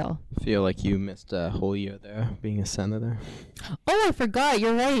scale. I feel like you missed a whole year there being a senator. Oh, I forgot.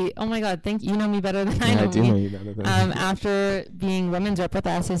 You're right. Oh my God. Thank you. You know me better than I know I do know you better than after being women's rep with the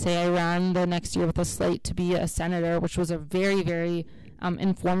SSA, I ran the next year with a slate to be a senator, which was a very, very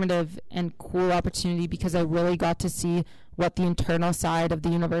informative and cool opportunity, because I really got to see what the internal side of the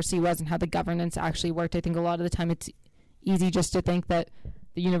university was and how the governance actually worked. I think a lot of the time it's easy just to think that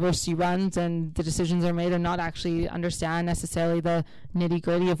the university runs and the decisions are made and not actually understand necessarily the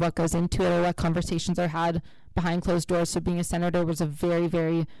nitty-gritty of what goes into it or what conversations are had behind closed doors. So being a senator was a very,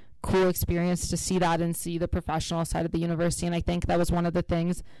 very cool experience to see that and see the professional side of the university. And I think that was one of the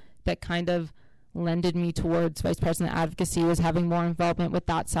things that kind of lended me towards vice president advocacy, was having more involvement with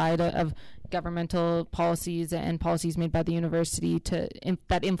that side of governmental policies and policies made by the university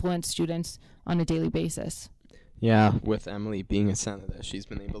that influence students on a daily basis. Yeah, with Emily being a senator, she's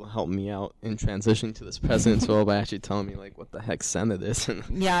been able to help me out in transitioning to this president's role by actually telling me, like, what the heck Senate is.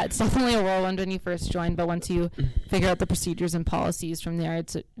 Yeah, it's definitely a whirlwind when you first join, but once you figure out the procedures and policies from there,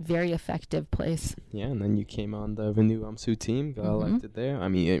 it's a very effective place. Yeah, and then you came on the Renew UMSU team, got elected there. I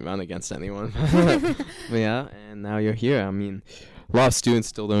mean, you didn't run against anyone. But yeah, and now you're here. I mean, a lot of students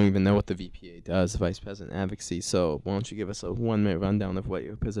still don't even know what the VPA does, Vice President Advocacy. So why don't you give us a 1-minute rundown of what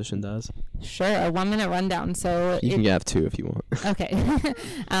your position does? Sure, a 1-minute rundown. So you can have 2 if you want. Okay.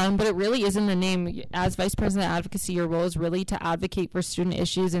 But it really is in the name. As Vice President Advocacy, your role is really to advocate for student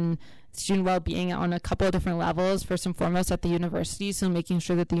issues and student well-being on a couple of different levels. First and foremost at the university, so making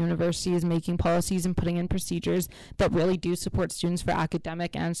sure that the university is making policies and putting in procedures that really do support students for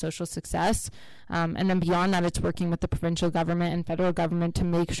academic and social success. And then beyond that, it's working with the provincial government and federal government to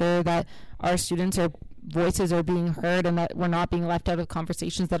make sure that our students' voices are being heard and that we're not being left out of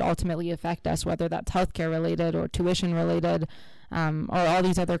conversations that ultimately affect us, whether that's healthcare related or tuition related, or all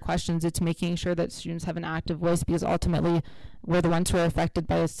these other questions. It's making sure that students have an active voice, because ultimately we're the ones who are affected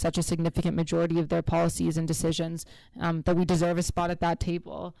by such a significant majority of their policies and decisions, that we deserve a spot at that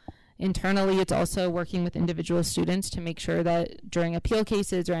table. Internally, it's also working with individual students to make sure that during appeal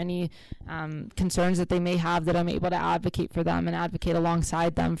cases or any concerns that they may have, that I'm able to advocate for them and advocate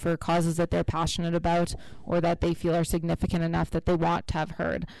alongside them for causes that they're passionate about or that they feel are significant enough that they want to have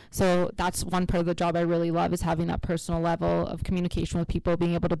heard. So that's one part of the job I really love, is having that personal level of communication with people,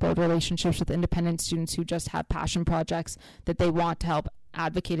 being able to build relationships with independent students who just have passion projects that they want to help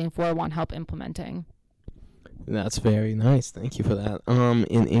advocating for, want help implementing. That's very nice. Thank you for that.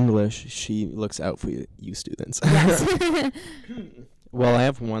 In English, she looks out for you students. Yes. Well, I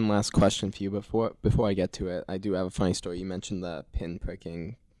have one last question for you before I get to it. I do have a funny story. You mentioned the pin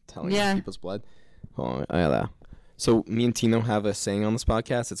pricking, telling people's blood. So me and Tino have a saying on this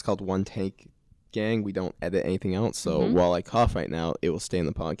podcast. It's called one take gang, we don't edit anything out. So while I cough right now, it will stay in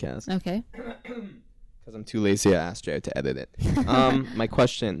the podcast. Okay. Because I'm too lazy to ask Jared to edit it. My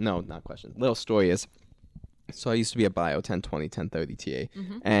little story is, so I used to be a bio 1020, 1030 TA.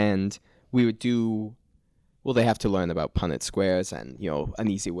 And we would do, well, they have to learn about Punnett squares. And, you know, an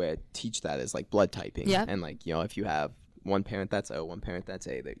easy way to teach that is like blood typing. Yeah. And like, you know, if you have one parent that's O, one parent that's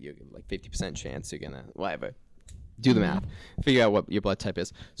A, that you're like 50% chance you're going to, whatever. Do the math, figure out what your blood type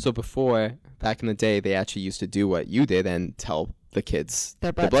is. So before, back in the day, they actually used to do what you did and tell the kids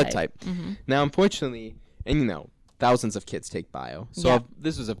Their the blood blood type. Mm-hmm. Now, unfortunately, and you know, thousands of kids take bio. So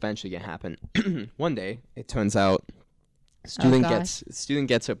this was eventually going to happen. One day, it turns out, student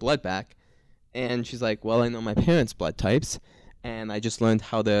gets her blood back, and she's like, well, I know my parents' blood types, and I just learned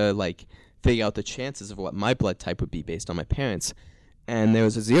how to, like, figure out the chances of what my blood type would be based on my parents. And there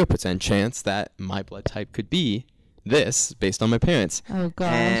was a 0% chance that my blood type could be this based on my parents. Oh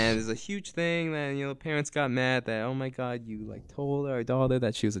gosh. And there's a huge thing that, you know, parents got mad that, oh my god, you like told our daughter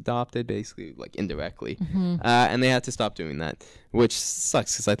that she was adopted, basically, like indirectly. And they had to stop doing that, which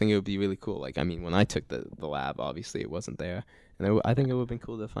sucks because I think it would be really cool. Like, I mean, when I took the lab, obviously it wasn't there, and I think it would have been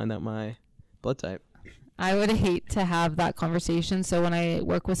cool to find out my blood type. I would hate to have that conversation. So when I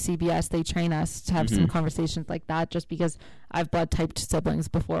work with CBS, they train us to have some conversations like that, just because I've blood typed siblings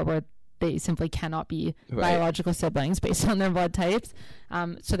before where they simply cannot be biological siblings based on their blood types.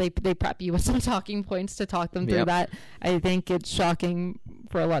 So they prep you with some talking points to talk them through that. I think it's shocking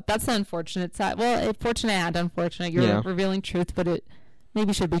for a lot. That's the unfortunate side. Well, fortunate and unfortunate. You're revealing truth, but it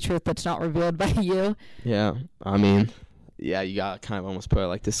maybe should be truth that's not revealed by you. Yeah, I mean, yeah, you got to kind of almost put a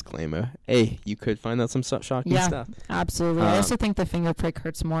like disclaimer. Hey, you could find out some shocking stuff. Absolutely. I also think the finger prick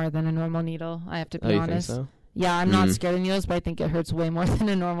hurts more than a normal needle. I have to be honest. You think so? Yeah, I'm not scared of needles, but I think it hurts way more than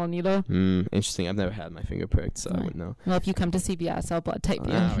a normal needle. Interesting. I've never had my finger pricked, so I wouldn't know. Well, if you come to CBS, I'll blood type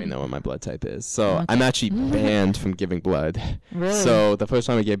you. I already know what my blood type is. So I'm actually banned from giving blood. Really? So the first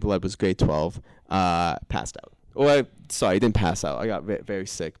time I gave blood was grade 12. Passed out. I didn't pass out. I got very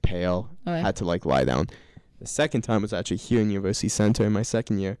sick, pale. Had to like lie down. The second time was actually here in University Center in my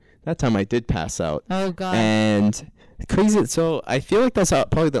second year. That time I did pass out. Oh, God. And crazy. So I feel like that's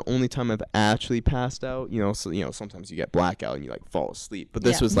probably the only time I've actually passed out. You know, so you know sometimes you get blackout and you like fall asleep. But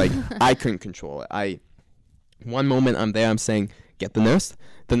this was like I couldn't control it. One moment I'm there, I'm saying get the nurse.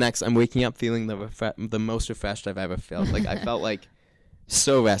 The next I'm waking up feeling the most refreshed I've ever felt. Like I felt like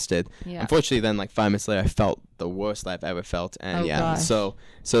so rested. Unfortunately, then like 5 minutes later, I felt the worst I've ever felt. And gosh. so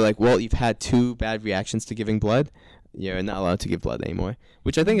like, well, you've had 2 bad reactions to giving blood. You're not allowed to give blood anymore,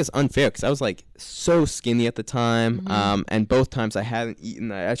 which I think is unfair because I was like so skinny at the time. And both times I hadn't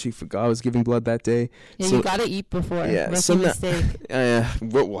eaten. I actually forgot I was giving blood that day. Yeah, so, you gotta eat before. Yeah, so mistake.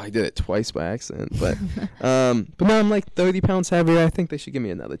 Well, I did it twice by accident, but now I'm like 30 pounds heavier. I think they should give me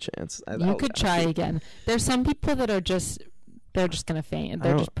another chance. You could try again. There's some people that are they're just gonna faint.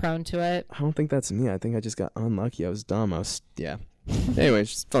 They're just prone to it. I don't think that's me. I think I just got unlucky. I was dumb. Anyways,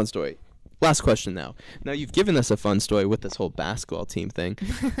 just fun story. Last question now. Now, you've given us a fun story with this whole basketball team thing,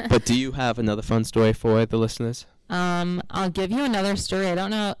 but do you have another fun story for the listeners? I'll give you another story. I don't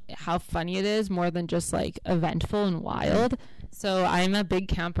know how funny it is, more than just like eventful and wild. So I'm a big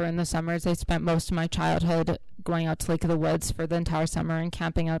camper in the summers. I spent most of my childhood going out to Lake of the Woods for the entire summer and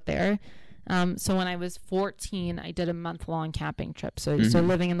camping out there. So when I was 14, I did a month-long camping trip. So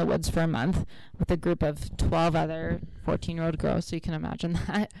living in the woods for a month with a group of 12 other 14-year-old girls. So you can imagine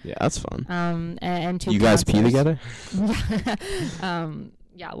that. Yeah, that's fun. And 2 you guys pee together?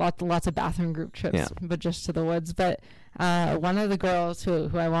 Yeah, lots of bathroom group trips, but just to the woods. But one of the girls who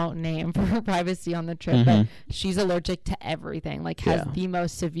I won't name for her privacy on the trip, but she's allergic to everything. Like has the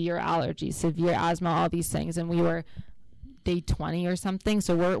most severe allergies, severe asthma, all these things. And we were day 20 or something,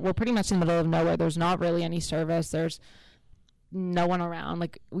 so we're pretty much in the middle of nowhere. There's not really any service. There's no one around.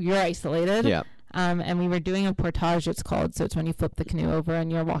 Like you're isolated. And we were doing a portage, it's called. So it's when you flip the canoe over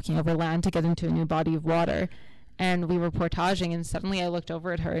and you're walking over land to get into a new body of water. And we were portaging, and suddenly I looked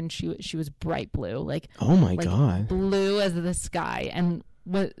over at her, and she was bright blue, like oh my god, blue as the sky, and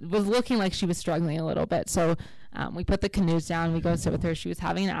was looking like she was struggling a little bit. So we put the canoes down, we go sit with her. She was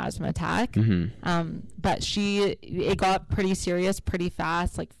having an asthma attack, but it got pretty serious pretty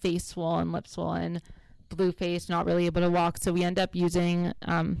fast, like face swollen, lip swollen, blue face, not really able to walk. So we end up using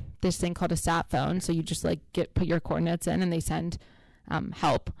this thing called a sat phone. So you just like put your coordinates in, and they send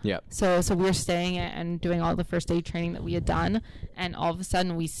help. Yep. So we were staying and doing all the first aid training that we had done, and all of a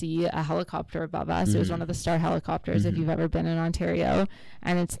sudden we see a helicopter above us. It was one of the Star helicopters, if you've ever been in Ontario,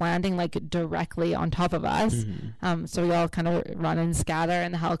 and it's landing like directly on top of us. So we all kind of run and scatter,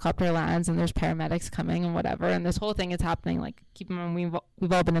 and the helicopter lands, and there's paramedics coming and whatever, and this whole thing is happening. Like, keep in mind,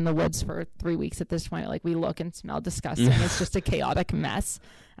 we've all been in the woods for 3 weeks at this point. Like, we look and smell disgusting. It's just a chaotic mess.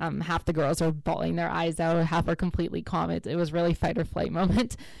 Half the girls are bawling their eyes out, half are completely calm. It was really fight or flight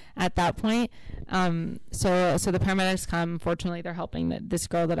moment at that point. So the paramedics come. Fortunately, they're helping this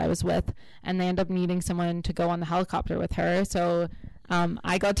girl that I was with, and they end up needing someone to go on the helicopter with her. So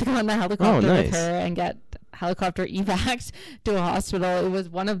I got to go on the helicopter with her and get helicopter evac to a hospital. It was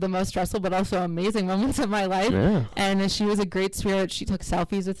one of the most stressful but also amazing moments of my life. Yeah. And she was a great spirit. She took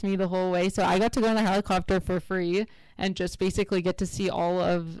selfies with me the whole way. So I got to go on the helicopter for free and just basically get to see all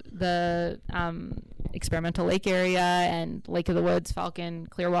of the experimental lake area and Lake of the Woods, Falcon,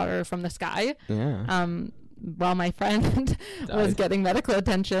 Clearwater from the sky. Yeah. While my friend was getting medical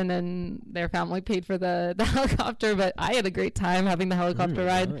attention and their family paid for the helicopter, but I had a great time having the helicopter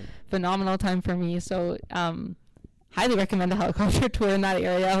ride. Right. Phenomenal time for me. So highly recommend a helicopter tour in that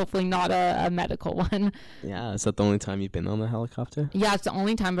area. Hopefully not a medical one. Yeah, is that the only time you've been on a helicopter? Yeah, it's the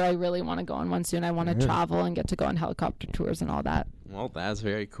only time, but I really want to go on one soon. I want to travel and get to go on helicopter tours and all that. Well, that's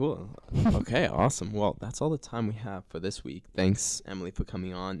very cool. Okay, awesome. Well, that's all the time we have for this week. Thanks, Emily, for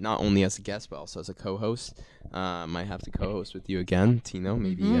coming on, not only as a guest, but also as a co-host. Might have to co-host with you again, Tino.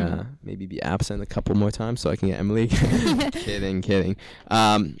 Maybe be absent a couple more times so I can get Emily. Kidding.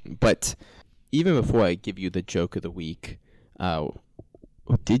 But even before I give you the joke of the week, were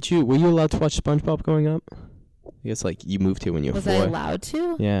you allowed to watch SpongeBob growing up? I guess like you moved here when you were 4. Was I allowed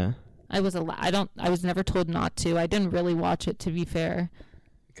to? Yeah. I was I was never told not to. I didn't really watch it, to be fair.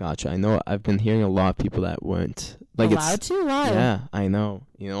 Gotcha. I know I've been hearing a lot of people that weren't allowed to. Why? Yeah, I know.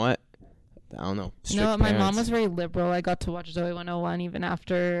 You know what? I don't know. No, my mom was very liberal. I got to watch Zoe 101 even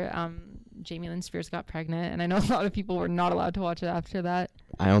after Jamie Lynn Spears got pregnant, and I know a lot of people were not allowed to watch it after that.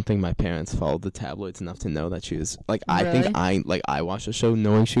 I don't think my parents followed the tabloids enough to know that she was like. Really? I think I watched the show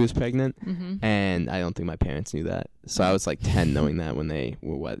knowing she was pregnant, and I don't think my parents knew that. So I was like 10, knowing that when they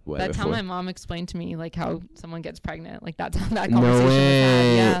were whatever. That's how my mom explained to me like how someone gets pregnant. Like that's how that conversation was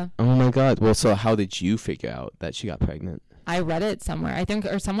had. Yeah. Oh my God. Well, so how did you figure out that she got pregnant? I read it somewhere, I think,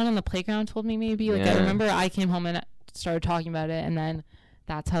 or someone on the playground told me maybe. Like I remember I came home and started talking about it, and then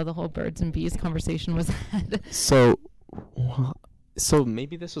that's how the whole birds and bees conversation was had. So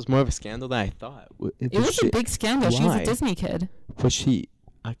maybe this was more of a scandal than I thought. It was a big scandal. Why? She was a Disney kid. Was she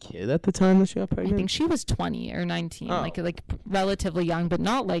a kid at the time that she got pregnant? I think she was 20 or 19, like relatively young, but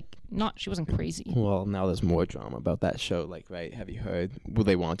she wasn't crazy. Well, now there's more drama about that show. Like, right? Have you heard? Well,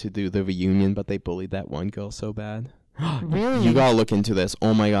 they want to do the reunion, but they bullied that one girl so bad. Really? You gotta look into this.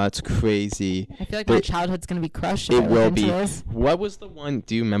 Oh my God, it's crazy. I feel like my childhood's gonna be crushed. It will be. What was the one?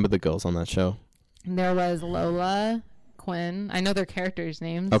 Do you remember the girls on that show? There was Lola, Quinn. I know their characters'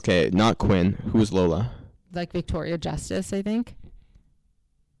 names. Okay, not Quinn. Who's Lola? Like Victoria Justice, I think.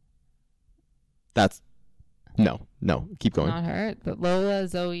 That's no. Keep going. Not her. But Lola,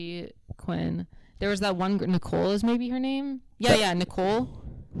 Zoe, Quinn. There was that one. Nicole is maybe her name. Yeah, Nicole.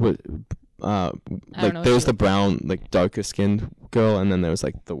 What? Like there was the brown, like darker skinned girl, and then there was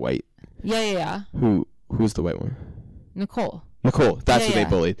like the white. Yeah. Who's the white one? Nicole. That's who they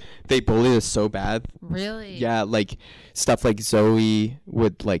bullied. They bullied us so bad. Really? Yeah, like stuff like Zoe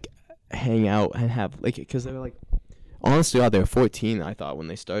would like hang out and have like, because they were like, honestly, they were 14. I thought when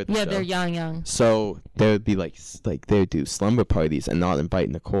they started. The show. They're young. So there would be like they would do slumber parties and not invite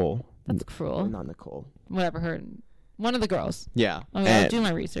Nicole. That's cruel. Not Nicole. Whatever, one of the girls. Yeah. Okay, I'll do my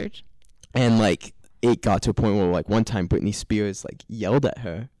research. And like it got to a point where like one time Britney Spears like yelled at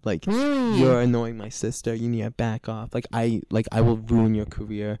her like, "You're annoying my sister. You need to back off. Like I will ruin your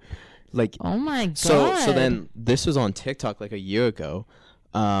career." Like, oh my God. So then this was on TikTok like a year ago.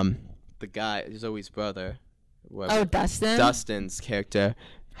 The guy, Zoe's brother. Oh, Dustin. Dustin's character.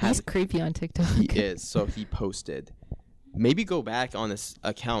 He's creepy on TikTok. He is. So he posted. Maybe go back on his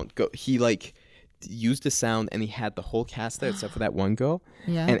account. He like used the sound and he had the whole cast there except for that one girl.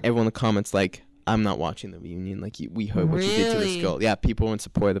 Yeah. And everyone in the comments like, "I'm not watching the reunion. Like we heard what you did to this girl." Yeah, people weren't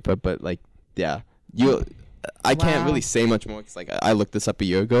supportive of it, but like, yeah, I can't really say much more because like I looked this up a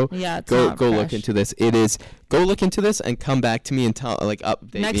year ago. Yeah, it's go not fresh. Look into this. Go look into this and come back to me and tell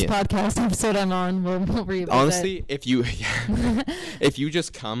update next me. podcast episode I'm on. We'll revisit. Honestly, if you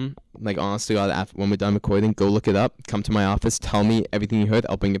just come honestly when we're done recording, go look it up. Come to my office, tell me everything you heard.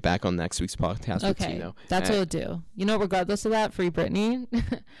 I'll bring it back on next week's podcast. Okay, that's what we'll do. Regardless of that, free Britney.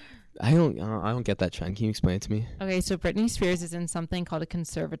 I don't get that trend. Can you explain it to me? Okay, so Britney Spears is in something called a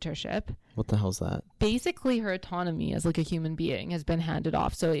conservatorship. What the hell's that? Basically, her autonomy as like a human being has been handed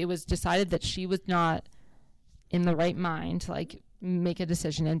off. So it was decided that she was not in the right mind to like make a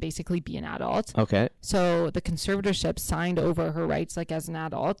decision and basically be an adult. Okay. So the conservatorship signed over her rights like as an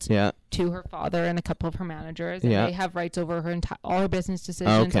adult to her father and a couple of her managers. And they have rights over her all her business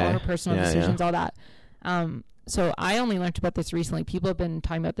decisions, all her personal decisions, all that. So I only learned about this recently. People have been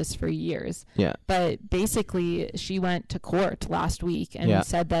talking about this for years. Yeah. But basically, she went to court last week and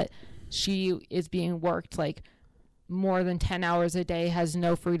said that she is being worked like more than 10 hours a day, has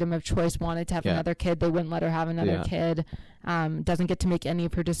no freedom of choice, wanted to have another kid. They wouldn't let her have another kid. Doesn't get to make any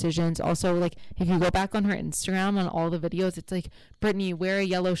of her decisions. Also, like, if you go back on her Instagram on all the videos, it's like, Britney, wear a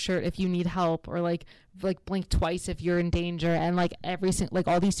yellow shirt if you need help, or like blink twice if you're in danger. And like like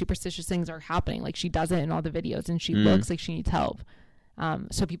all these superstitious things are happening. Like she does it in all the videos and she looks like she needs help.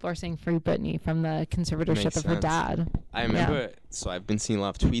 So people are saying free Britney from the conservatorship of her dad. I remember, so I've been seeing a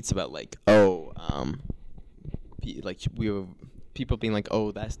lot of tweets about like, people being like,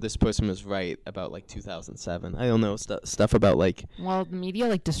 oh, this person was right about like 2007. I don't know, stuff about like, well, the media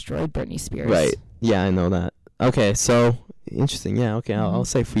like destroyed Britney Spears. Right. Yeah, I know that. Okay, so interesting. Yeah, okay, I'll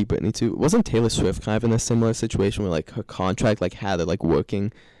say free Britney too. Wasn't Taylor Swift kind of in a similar situation where like her contract like had her like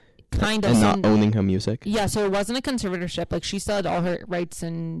working kind of and not owning her music? Yeah, so it wasn't a conservatorship. Like she still had all her rights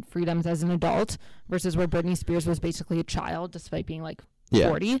and freedoms as an adult, versus where Britney Spears was basically a child despite being like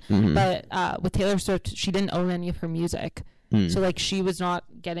 40. Mm-hmm. But with Taylor Swift, she didn't own any of her music. So like she was not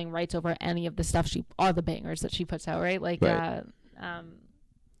getting rights over any of the stuff all the bangers that she puts out, right? Like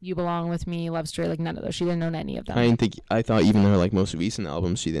You Belong With Me, Love Story, like none of those. She didn't own any of them. I thought even her like most recent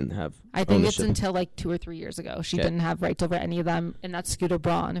albums she didn't have I think ownership. It's until like 2 or 3 years ago she didn't have rights over any of them, and that's Scooter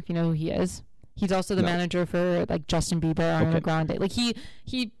Braun, if you know who he is. He's also the manager for like Justin Bieber, Ariana Grande. Like he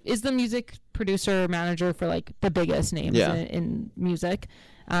is the music producer manager for like the biggest names in music.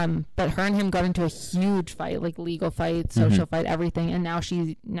 But her and him got into a huge fight, like legal fight, social fight, everything. And now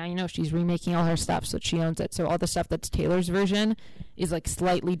she's remaking all her stuff so that she owns it. So all the stuff that's Taylor's version is like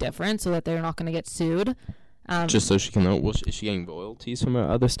slightly different so that they're not going to get sued. Just so she can know. Well, is she getting royalties from her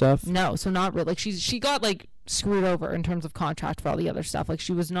other stuff? No, so not really. Like she got like screwed over in terms of contract for all the other stuff. Like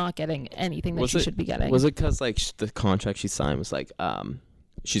she was not getting anything that she should be getting. Was it because like the contract she signed was like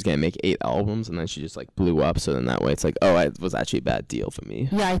she's gonna make 8 albums and then she just like blew up, so then that way it's like, oh, it was actually a bad deal for me?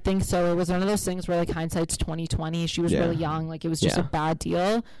 Yeah, I think so. It was one of those things where like hindsight's 20/20. She was really young, like it was just a bad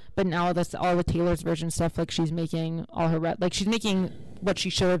deal. But now that's all the Taylor's version stuff. Like she's making all her like she's making what she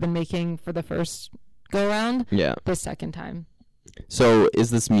should have been making for the first go around. Yeah, the second time. So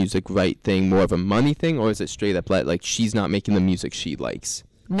is this music right thing more of a money thing, or is it straight up like she's not making the music she likes?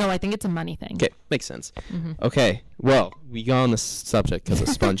 No, I think it's a money thing. Okay, makes sense. Mm-hmm. Okay, well, we got on this subject because of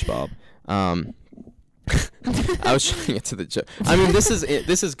SpongeBob. I was trying to get to the joke. I mean, this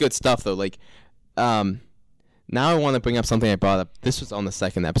is good stuff though. Like, now I want to bring up something I brought up. This was on the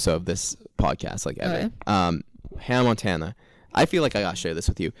second episode of this podcast, like ever. Okay. Hannah Montana. I feel like I gotta share this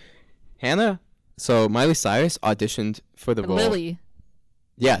with you. Hannah. So Miley Cyrus auditioned for the role. Lily.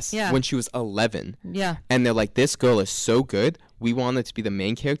 Yes. Yeah. When she was 11. Yeah. And they're like, this girl is so good. We want her to be the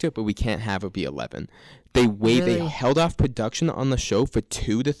main character, but we can't have her be 11. They held off production on the show for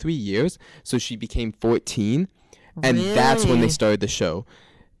 2 to 3 years, so she became 14, and that's when they started the show.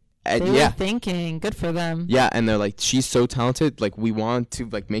 And they were thinking, good for them. Yeah, and they're like, she's so talented. Like, we want to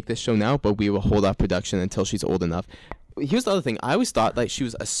like make this show now, but we will hold off production until she's old enough. Here's the other thing. I always thought like she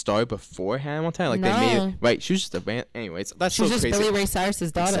was a star before Hannah Montana. Like they made it right. She was just a band. Anyways, that's so crazy. She was just Billy Ray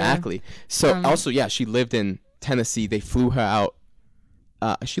Cyrus's daughter. Exactly. So also, she lived in Tennessee. They flew her out.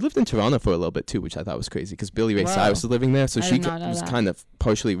 She lived in Toronto for a little bit too, which I thought was crazy because Billy Ray Cyrus was living there. So she was kind of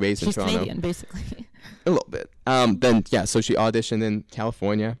partially raised in Toronto. She's Canadian, basically. A little bit. So she auditioned in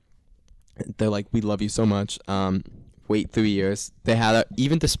California. They're like, we love you so much. Wait 3 years. They had her,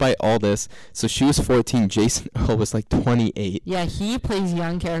 even despite all this. So she was 14. Jason Earl was like 28. Yeah, he plays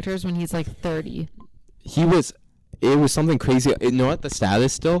young characters when he's like 30. It was something crazy. You know what? The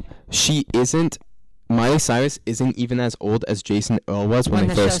status still, Miley Cyrus isn't even as old as Jason Earl was when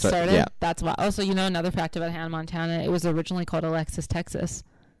they first started. Yeah. That's why. Also, another fact about Hannah Montana, it was originally called Alexis, Texas.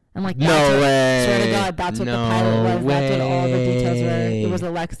 And like, no way. Swear to God, that's what the pilot was. That's what all the details were. It was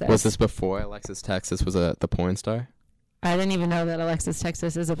Alexis. Was this before Alexis Texas was the porn star? I didn't even know that Alexis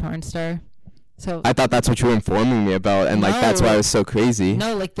Texas is a porn star. So I thought that's what you were informing me about, and like that's why it was so crazy.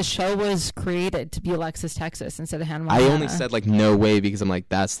 No, like the show was created to be Alexis Texas instead of Hannah Montana. I only said like no way because I'm like,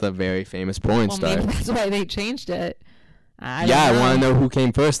 that's the very famous porn star. Maybe that's why they changed it. I want to know who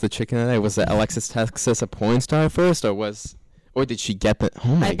came first, the chicken and egg. Was it Alexis Texas a porn star first, or was Or did she get the?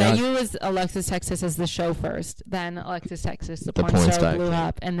 Oh my I god! bet you it was Alexis Texas as the show first, then Alexis Texas, the The porn porn star, star, blew okay.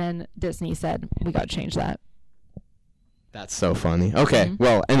 up, and then Disney said we got to change that. That's so funny. Okay, Mhm.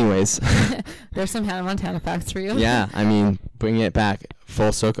 well, anyways, There's some Hannah Montana facts for you. yeah, I mean, bring it back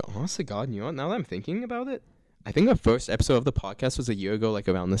full circle. Honestly, God, you know what? Now that I'm thinking about it, I think our first episode of the podcast was a year ago, like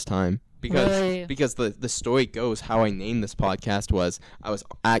around this time. Really? Because the story goes, how I named this podcast was I was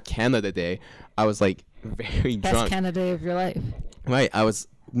at Canada Day. I was like very Best drunk. Canada Day of your life. Right.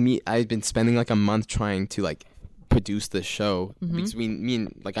 I'd been spending like a month trying to like produce this show because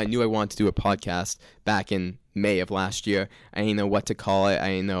I knew I wanted to do a podcast back in May of last year. I didn't know what to call it. I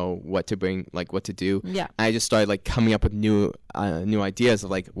didn't know what to bring, like what to do. Yeah. I just started like coming up with new ideas of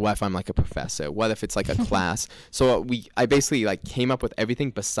like, what if I'm like a professor? What if it's like a class? So I basically like came up with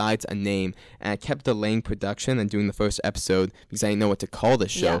everything besides a name, and I kept delaying production and doing the first episode because I didn't know what to call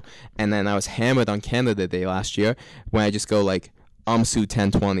this show. Yeah. And then I was hammered on Canada Day last year when I just go like, UMSU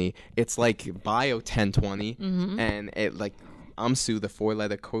 1020. It's like Bio 1020, and it like UMSU, the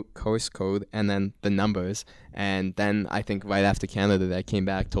 4-letter course code, and then the numbers. And then I think right after Canada Day, I came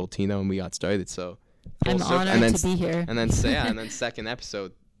back, told Tino, and we got started. So full I'm circle. honored And then to be here. And then and then second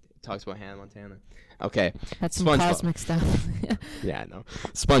episode talks about Hannah Montana. Okay. That's some SpongeBob. cosmic stuff. Yeah, I know.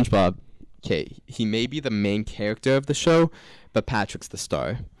 SpongeBob. Okay, he may be the main character of the show, but Patrick's the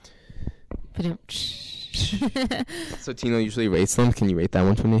star. So Tino usually rates them. Can you rate that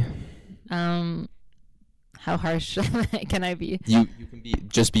one for me? How harsh can I be? You can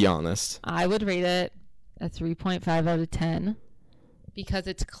be honest. I would rate it a 3.5 out of 10 because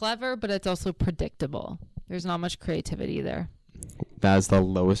it's clever, but it's also predictable. There's not much creativity there. That is the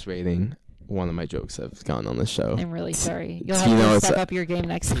lowest rating one of my jokes have gone on this show. I'm really sorry. You'll Tino, have to it's step up your game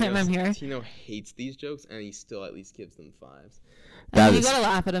next time I'm here. Tino hates these jokes, and he still at least gives them 5s. You gotta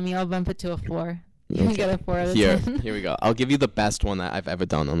laugh at him. I'll bump it to a 4. You Okay. get a 4 out of Here 10. we go. I'll give you the best one that I've ever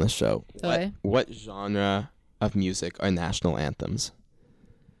done on this show. Okay. What genre of music are national anthems?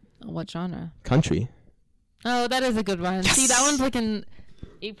 What genre? Country. Oh, that is a good one. Yes! See, that one's like an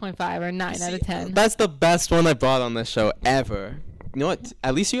 8.5 or 9 out of 10. That's the best one I brought on this show ever. You know what?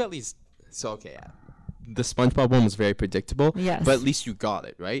 So okay. The SpongeBob one was very predictable. Yes. But at least you got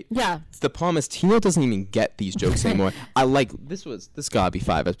it, right? Yeah. The problem is Tino doesn't even get these jokes anymore. This gotta be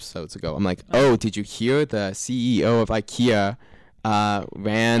 5 episodes ago. I'm like, oh, did you hear the CEO of IKEA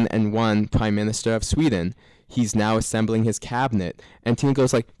ran and won Prime Minister of Sweden? He's now assembling his cabinet. And Tino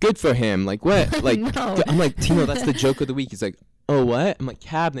goes like, good for him. Like what? Like No. I'm like, Tino, that's the joke of the week. He's like, oh what? I'm like,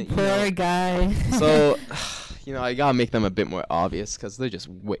 cabinet. You know? Poor guy. So, I gotta make them a bit more obvious because they're just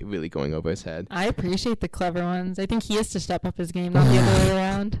really going over his head. I appreciate the clever ones. I think he has to step up his game, not the other way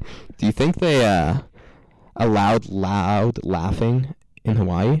around. Do you think they allowed loud laughing in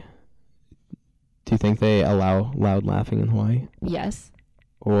Hawaii? Do you think they allow loud laughing in Hawaii? Yes.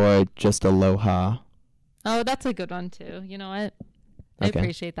 Or just aloha? Oh, that's a good one too. You know what? I Okay.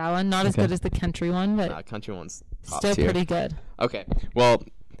 appreciate that one. Not as Okay. good as the country one, but Country one's top still tier. pretty good. Okay, well,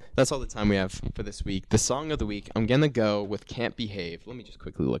 that's all the time we have for this week. The song of the week, I'm gonna go with Can't Behave. Let me just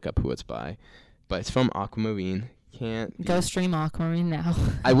quickly look up who it's by. But it's from Aquamarine. Go stream Aquamarine now.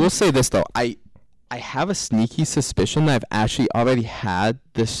 I will say this though, I have a sneaky suspicion that I've actually already had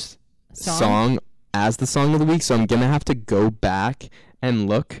this song as the song of the week, so I'm gonna have to go back and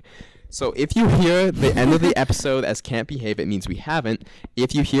look. So if you hear the end of the episode as Can't Behave, it means we haven't.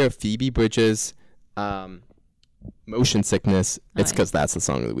 If you hear Phoebe Bridgers' Motion Sickness, it's because that's the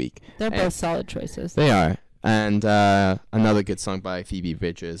song of the week. They're both solid choices. They are. And another good song by Phoebe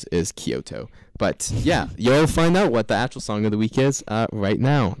Bridgers is Kyoto. But yeah, you'll find out what the actual song of the week is right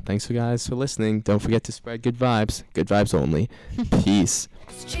now. Thanks for guys for listening. Don't forget to spread good vibes. Good vibes only. Peace.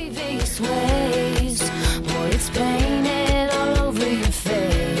 Mischievous ways, boy, it's pain.